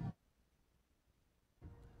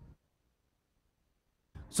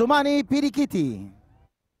 Sumani Pirikiti.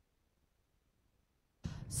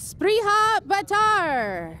 Spriha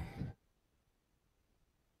Batar.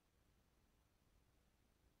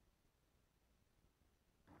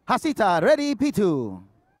 Hasita Reddy Pitu.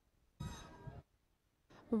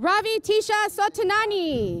 Ravi Tisha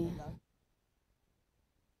Sotanani.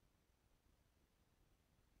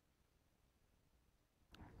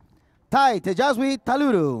 Tai Tejaswi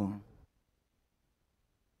Taluru.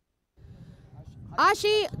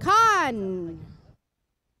 Ashi Khan.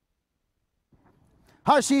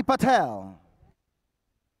 Harshi Patel.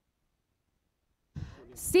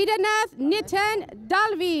 Siddhanath Nitin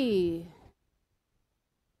Dalvi.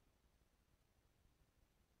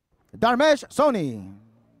 Dharmesh Soni.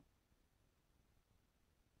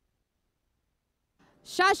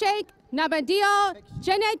 Shashik Nabadio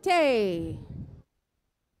Janete.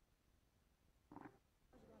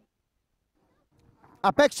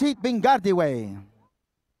 Apekshit Bingardiwe.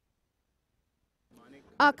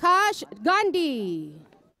 Akash Gandhi.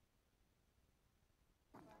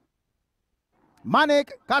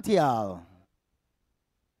 Manik Katial.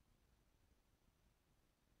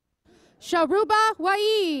 Sharuba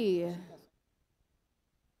Wai.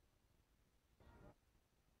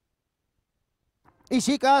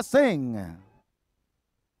 Ishika Singh.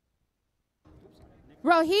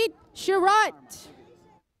 Rohit Shirot.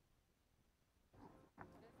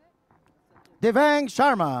 Devang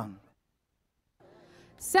Sharma.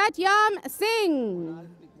 Satyam Singh.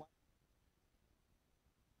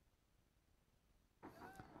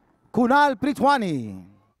 Kunal Pritwani.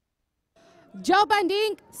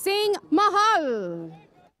 Jobanding Singh Mahal.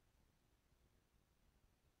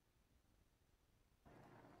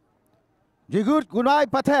 Jigut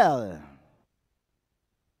Gunai Patel.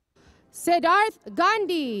 Siddharth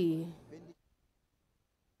Gandhi.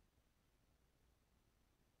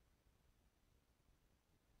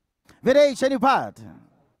 Viray Shanipat.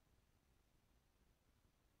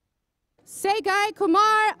 Segai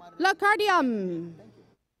Kumar Lakardiam.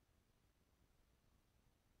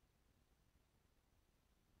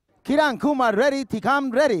 Kiran Kumar Reddy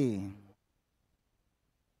Tikam Reddy.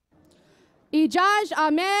 Ijaz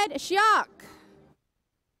Ahmed Shiak.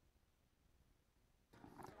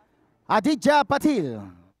 Aditya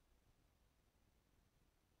Patil.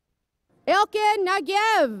 Ilkin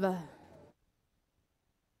Nagev.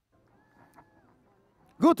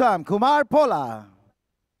 Gutam Kumar Pola.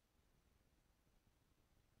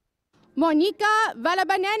 Monica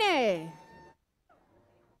Valabanene.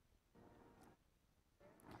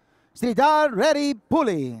 Sridhar Reddy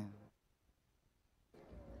Puli.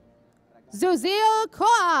 Zuzil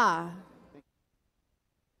Koa.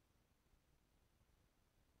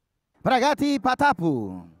 Pragati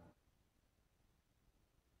Patapu.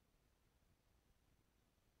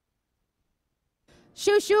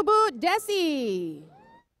 Shushubu Desi.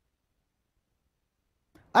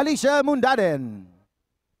 Alicia Mundaden.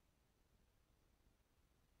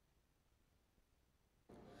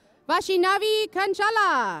 Vashinavi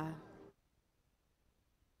Kanchala.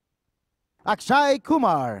 Akshay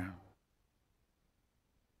Kumar.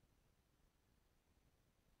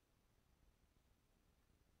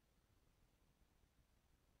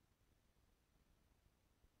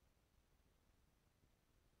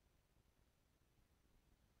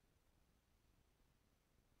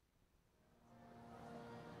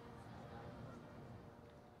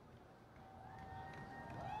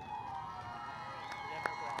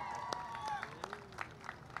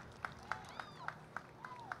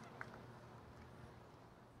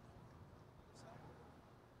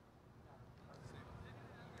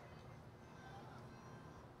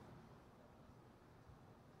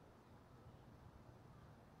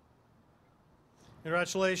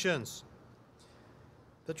 Congratulations.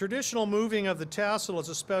 The traditional moving of the tassel is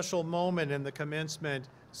a special moment in the commencement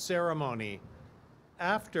ceremony.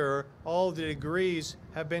 After all the degrees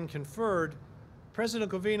have been conferred,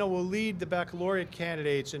 President Covino will lead the baccalaureate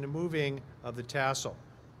candidates in the moving of the tassel.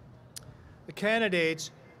 The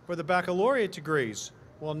candidates for the baccalaureate degrees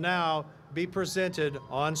will now be presented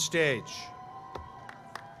on stage.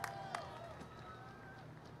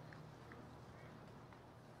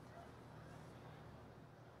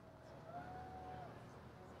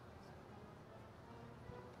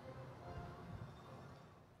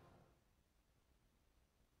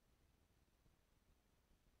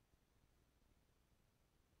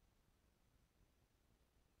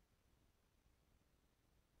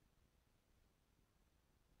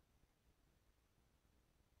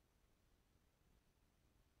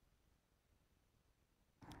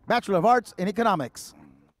 Bachelor of Arts in Economics.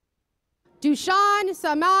 Dushan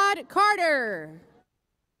Samad Carter.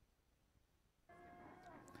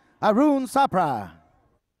 Arun Sapra.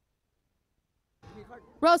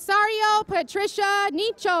 Rosario Patricia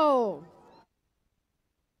Nicho.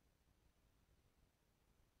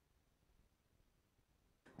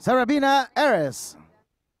 Sarabina Ares.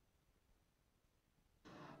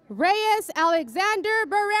 Reyes Alexander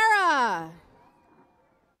Barrera.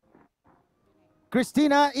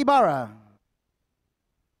 Christina Ibarra.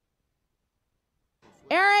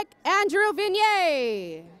 Eric Andrew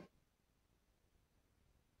Vignier.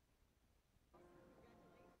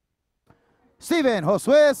 Steven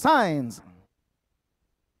Josue Sainz.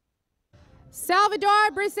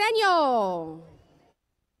 Salvador Briseño.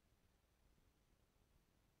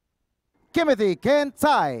 Timothy Ken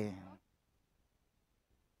Tsai.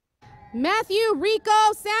 Matthew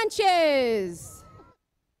Rico Sanchez.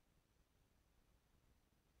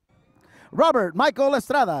 Robert Michael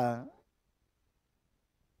Estrada.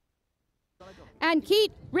 And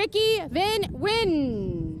Keith Ricky Vin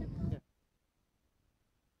Win.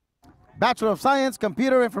 Bachelor of Science,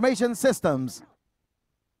 Computer Information Systems.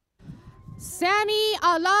 Sammy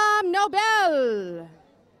Alam Nobel.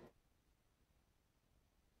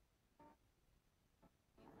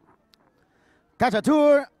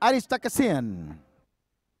 Kachatur Aristakasian.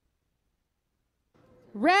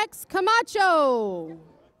 Rex Camacho.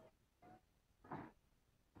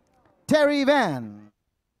 Terry Van.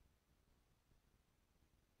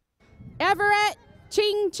 Everett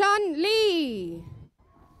Ching Chun Lee.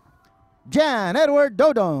 Jan Edward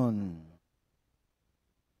Dodon.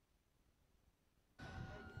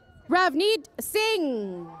 Ravneet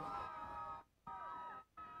Singh.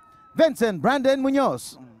 Vincent Brandon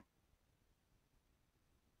Munoz.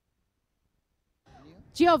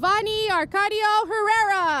 Giovanni Arcadio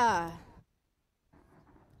Herrera.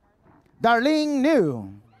 Darlene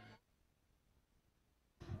New.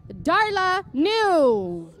 Darla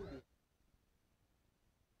New.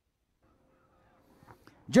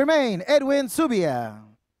 Jermaine Edwin Subia.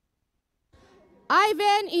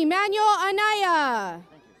 Ivan Emmanuel Anaya.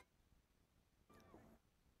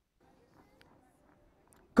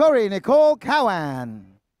 Corey Nicole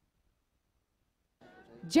Cowan.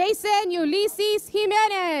 Jason Ulysses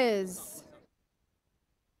Jimenez.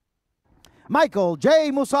 Michael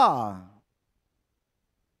J. Musa.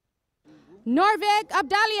 Norvik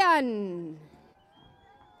Abdalian.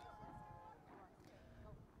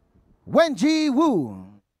 Wenji Wu.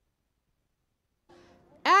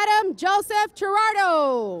 Adam Joseph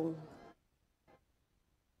Gerardo.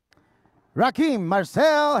 Rakim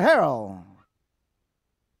Marcel Harrell.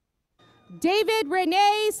 David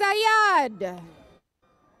Renee Sayad.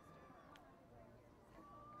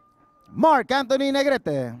 Mark Anthony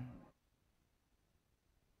Negrete.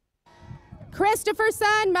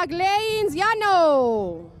 Christopherson Maglanes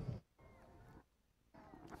Llano.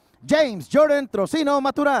 James Jordan Trocino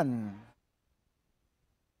Maturan.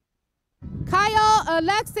 Kyle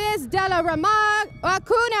Alexis De La Rama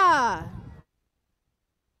Acuna.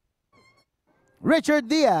 Richard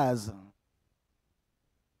Diaz.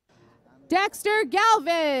 Dexter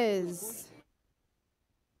Galvez.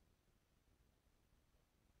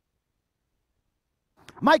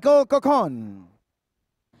 Michael Cocon.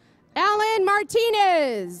 Alan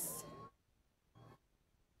Martinez.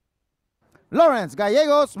 Lawrence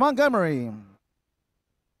Gallegos Montgomery.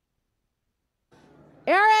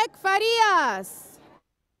 Eric Farias.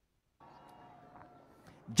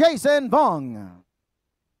 Jason Vong.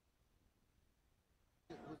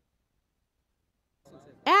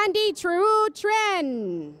 Andy True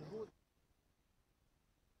Tren.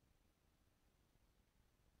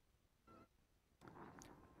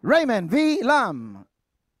 Raymond V. Lam.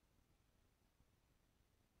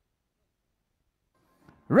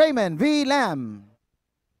 Raymond V. Lam.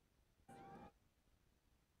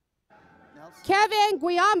 Kevin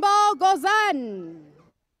Guiambo Gozan.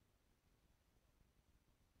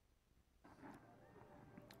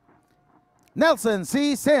 Nelson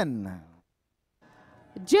C. Sin.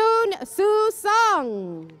 June Su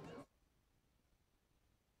Song.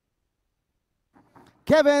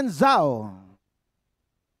 Kevin Zhao.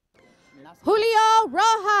 Julio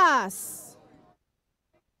Rojas.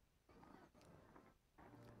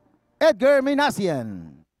 Edgar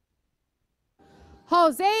Minassian.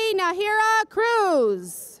 Jose Nahira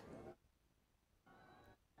Cruz.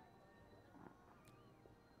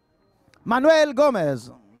 Manuel Gomez.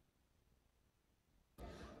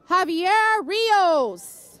 Javier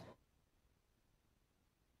Rios.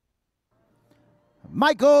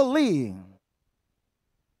 Michael Lee.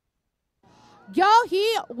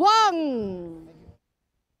 Yo-hee Wong.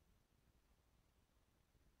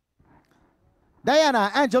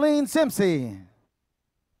 Diana Angeline Simpsey.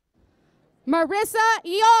 Marissa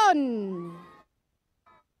Ion.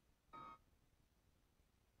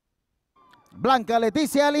 Blanca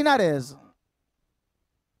Leticia Linares.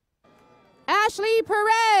 Ashley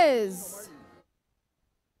Perez.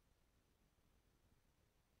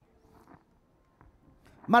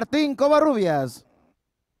 Martín Covarrubias.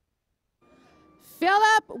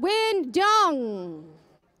 Philip Win Dong.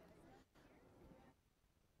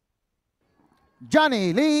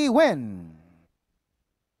 Johnny Lee Wynn.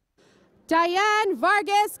 Diane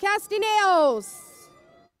Vargas Castineos.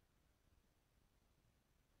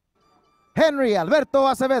 Henry Alberto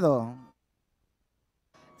Acevedo.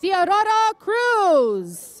 Theodoro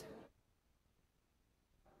Cruz.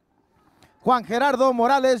 Juan Gerardo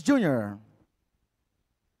Morales Jr.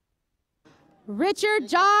 Richard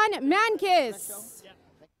John Mankis.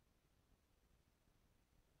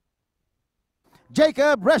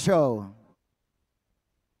 Jacob Resho.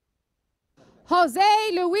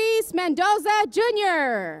 Jose Luis Mendoza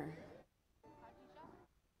Jr.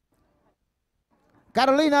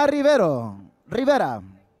 Carolina Rivera.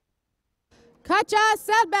 Katja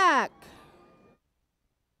Selback.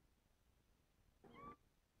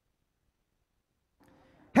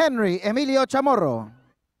 Henry Emilio Chamorro.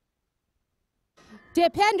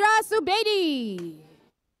 Dipendra Subedi.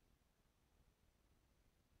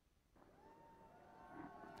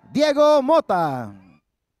 Diego Mota.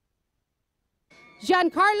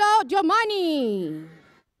 Giancarlo Giovanni.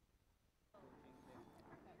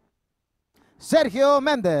 Sergio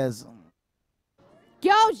Mendez.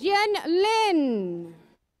 Gyojian Lin.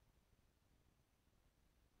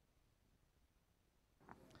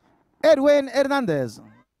 Edwin Hernandez.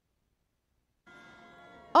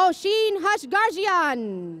 Oshin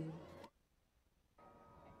Hashgarjian.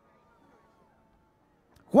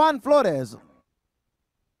 Juan Flores.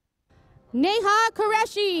 Neha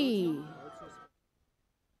Qureshi.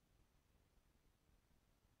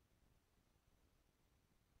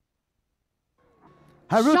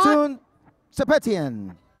 Harutun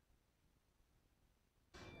Sepetian.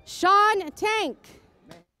 Sean Tank.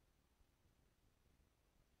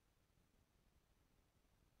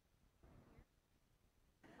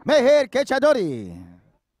 Meher Kechadori.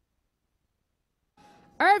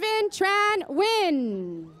 Irvin Tran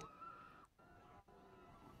Win.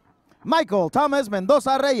 Michael Thomas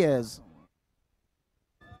Mendoza Reyes.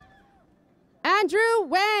 Andrew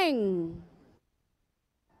Wang.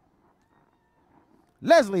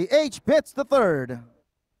 Leslie H. Pitts III.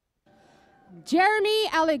 Jeremy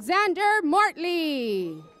Alexander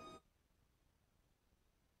Mortley.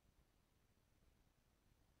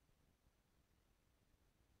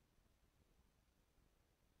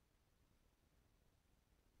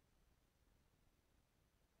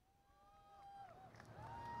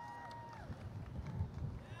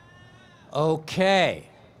 Okay.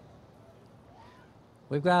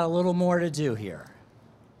 We've got a little more to do here.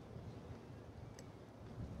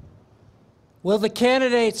 Will the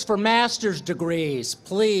candidates for master's degrees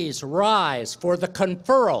please rise for the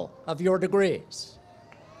conferral of your degrees?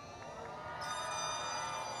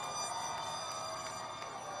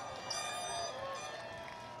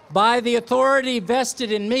 By the authority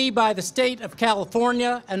vested in me by the state of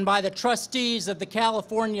California and by the trustees of the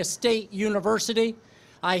California State University,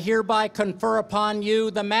 I hereby confer upon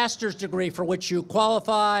you the master's degree for which you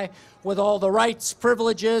qualify with all the rights,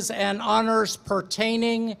 privileges, and honors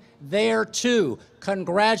pertaining thereto.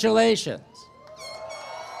 Congratulations.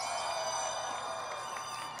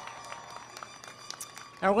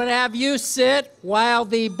 And we're going to have you sit while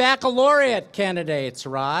the baccalaureate candidates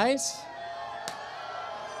rise.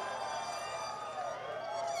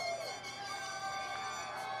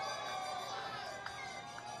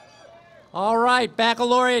 All right,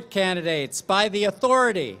 baccalaureate candidates, by the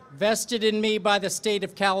authority vested in me by the state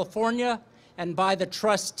of California and by the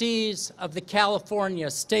trustees of the California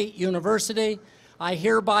State University, I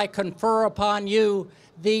hereby confer upon you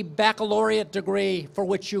the baccalaureate degree for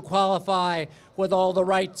which you qualify with all the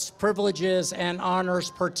rights, privileges, and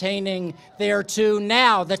honors pertaining thereto.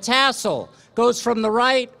 Now, the tassel goes from the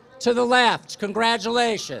right to the left.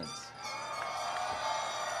 Congratulations.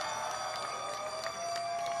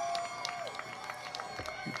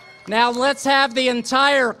 Now let's have the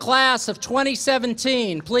entire class of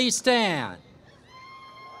 2017 please stand.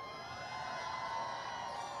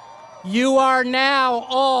 You are now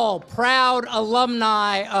all proud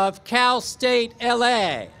alumni of Cal State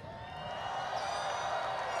LA.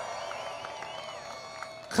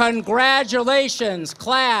 Congratulations,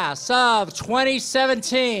 class of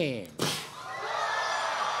 2017.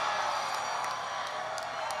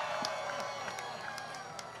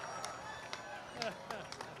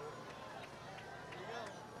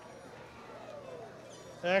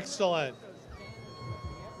 Excellent.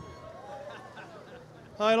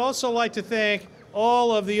 I'd also like to thank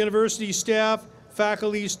all of the university staff,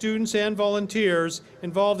 faculty, students, and volunteers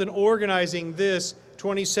involved in organizing this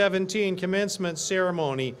 2017 commencement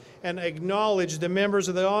ceremony and acknowledge the members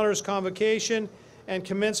of the Honors Convocation and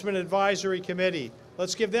Commencement Advisory Committee.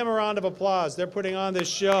 Let's give them a round of applause. They're putting on this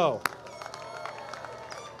show.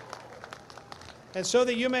 And so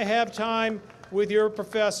that you may have time with your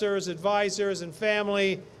professors, advisors, and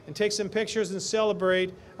family, and take some pictures and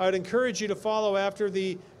celebrate, I would encourage you to follow after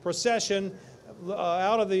the procession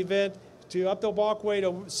out of the event up the walkway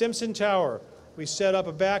to Simpson Tower. We set up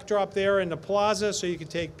a backdrop there in the plaza so you can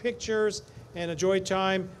take pictures and enjoy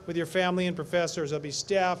time with your family and professors. There'll be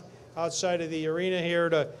staff outside of the arena here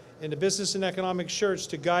in the Business and Economic shirts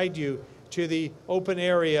to guide you to the open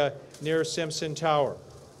area near Simpson Tower.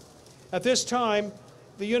 At this time,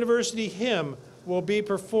 the university hymn will be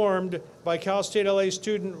performed by Cal State LA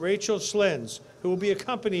student Rachel Schlens, who will be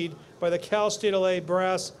accompanied by the Cal State LA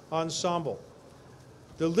Brass Ensemble.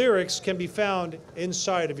 The lyrics can be found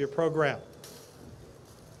inside of your program.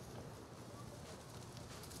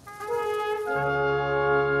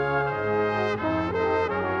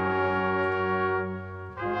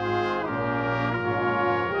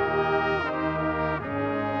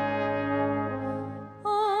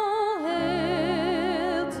 Oh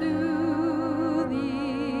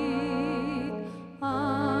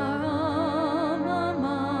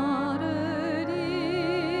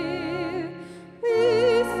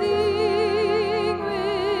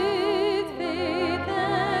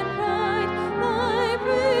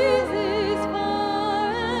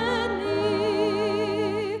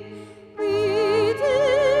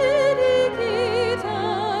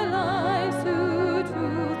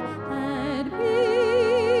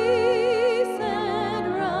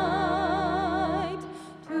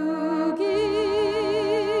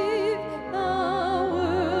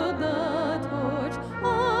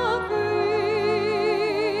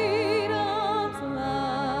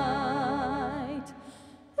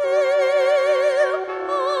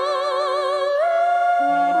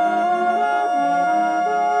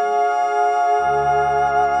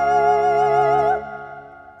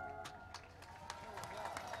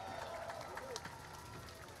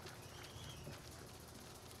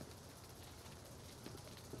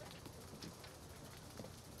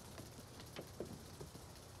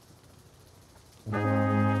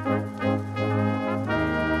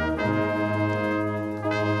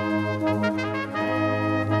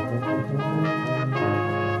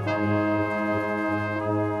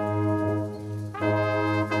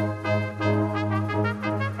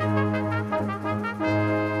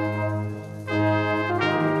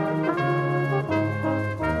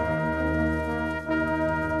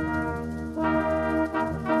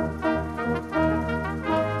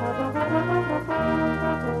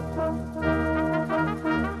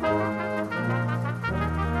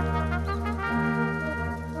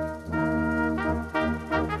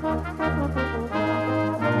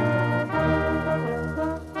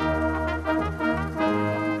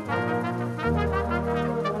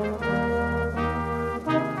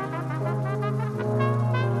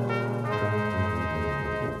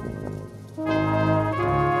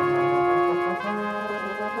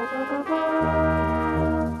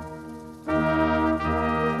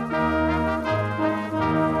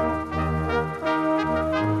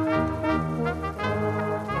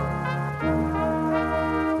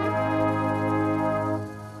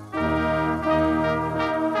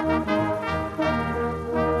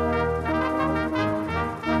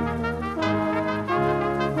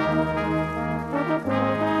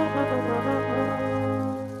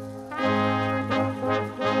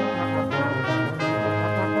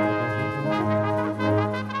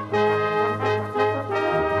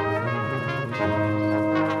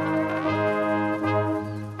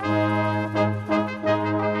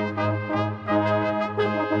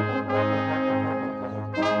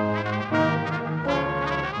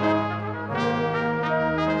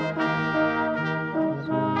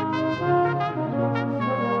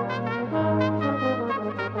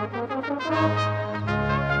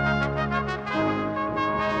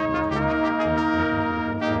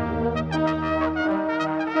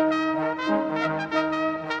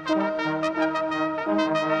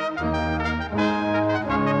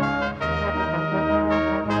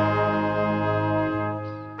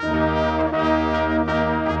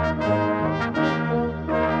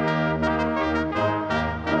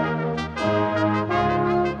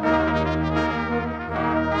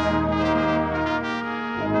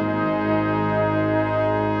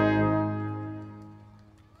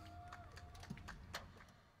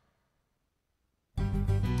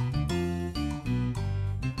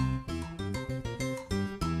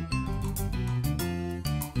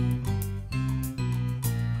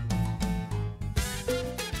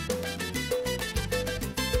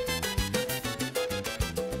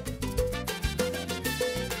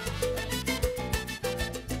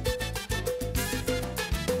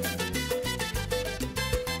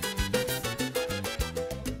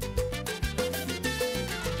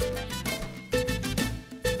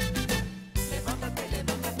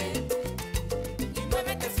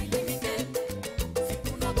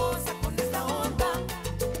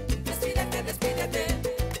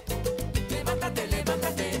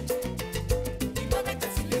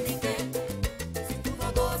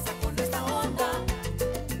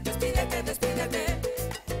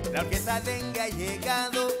La orquesta Dengue ha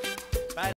llegado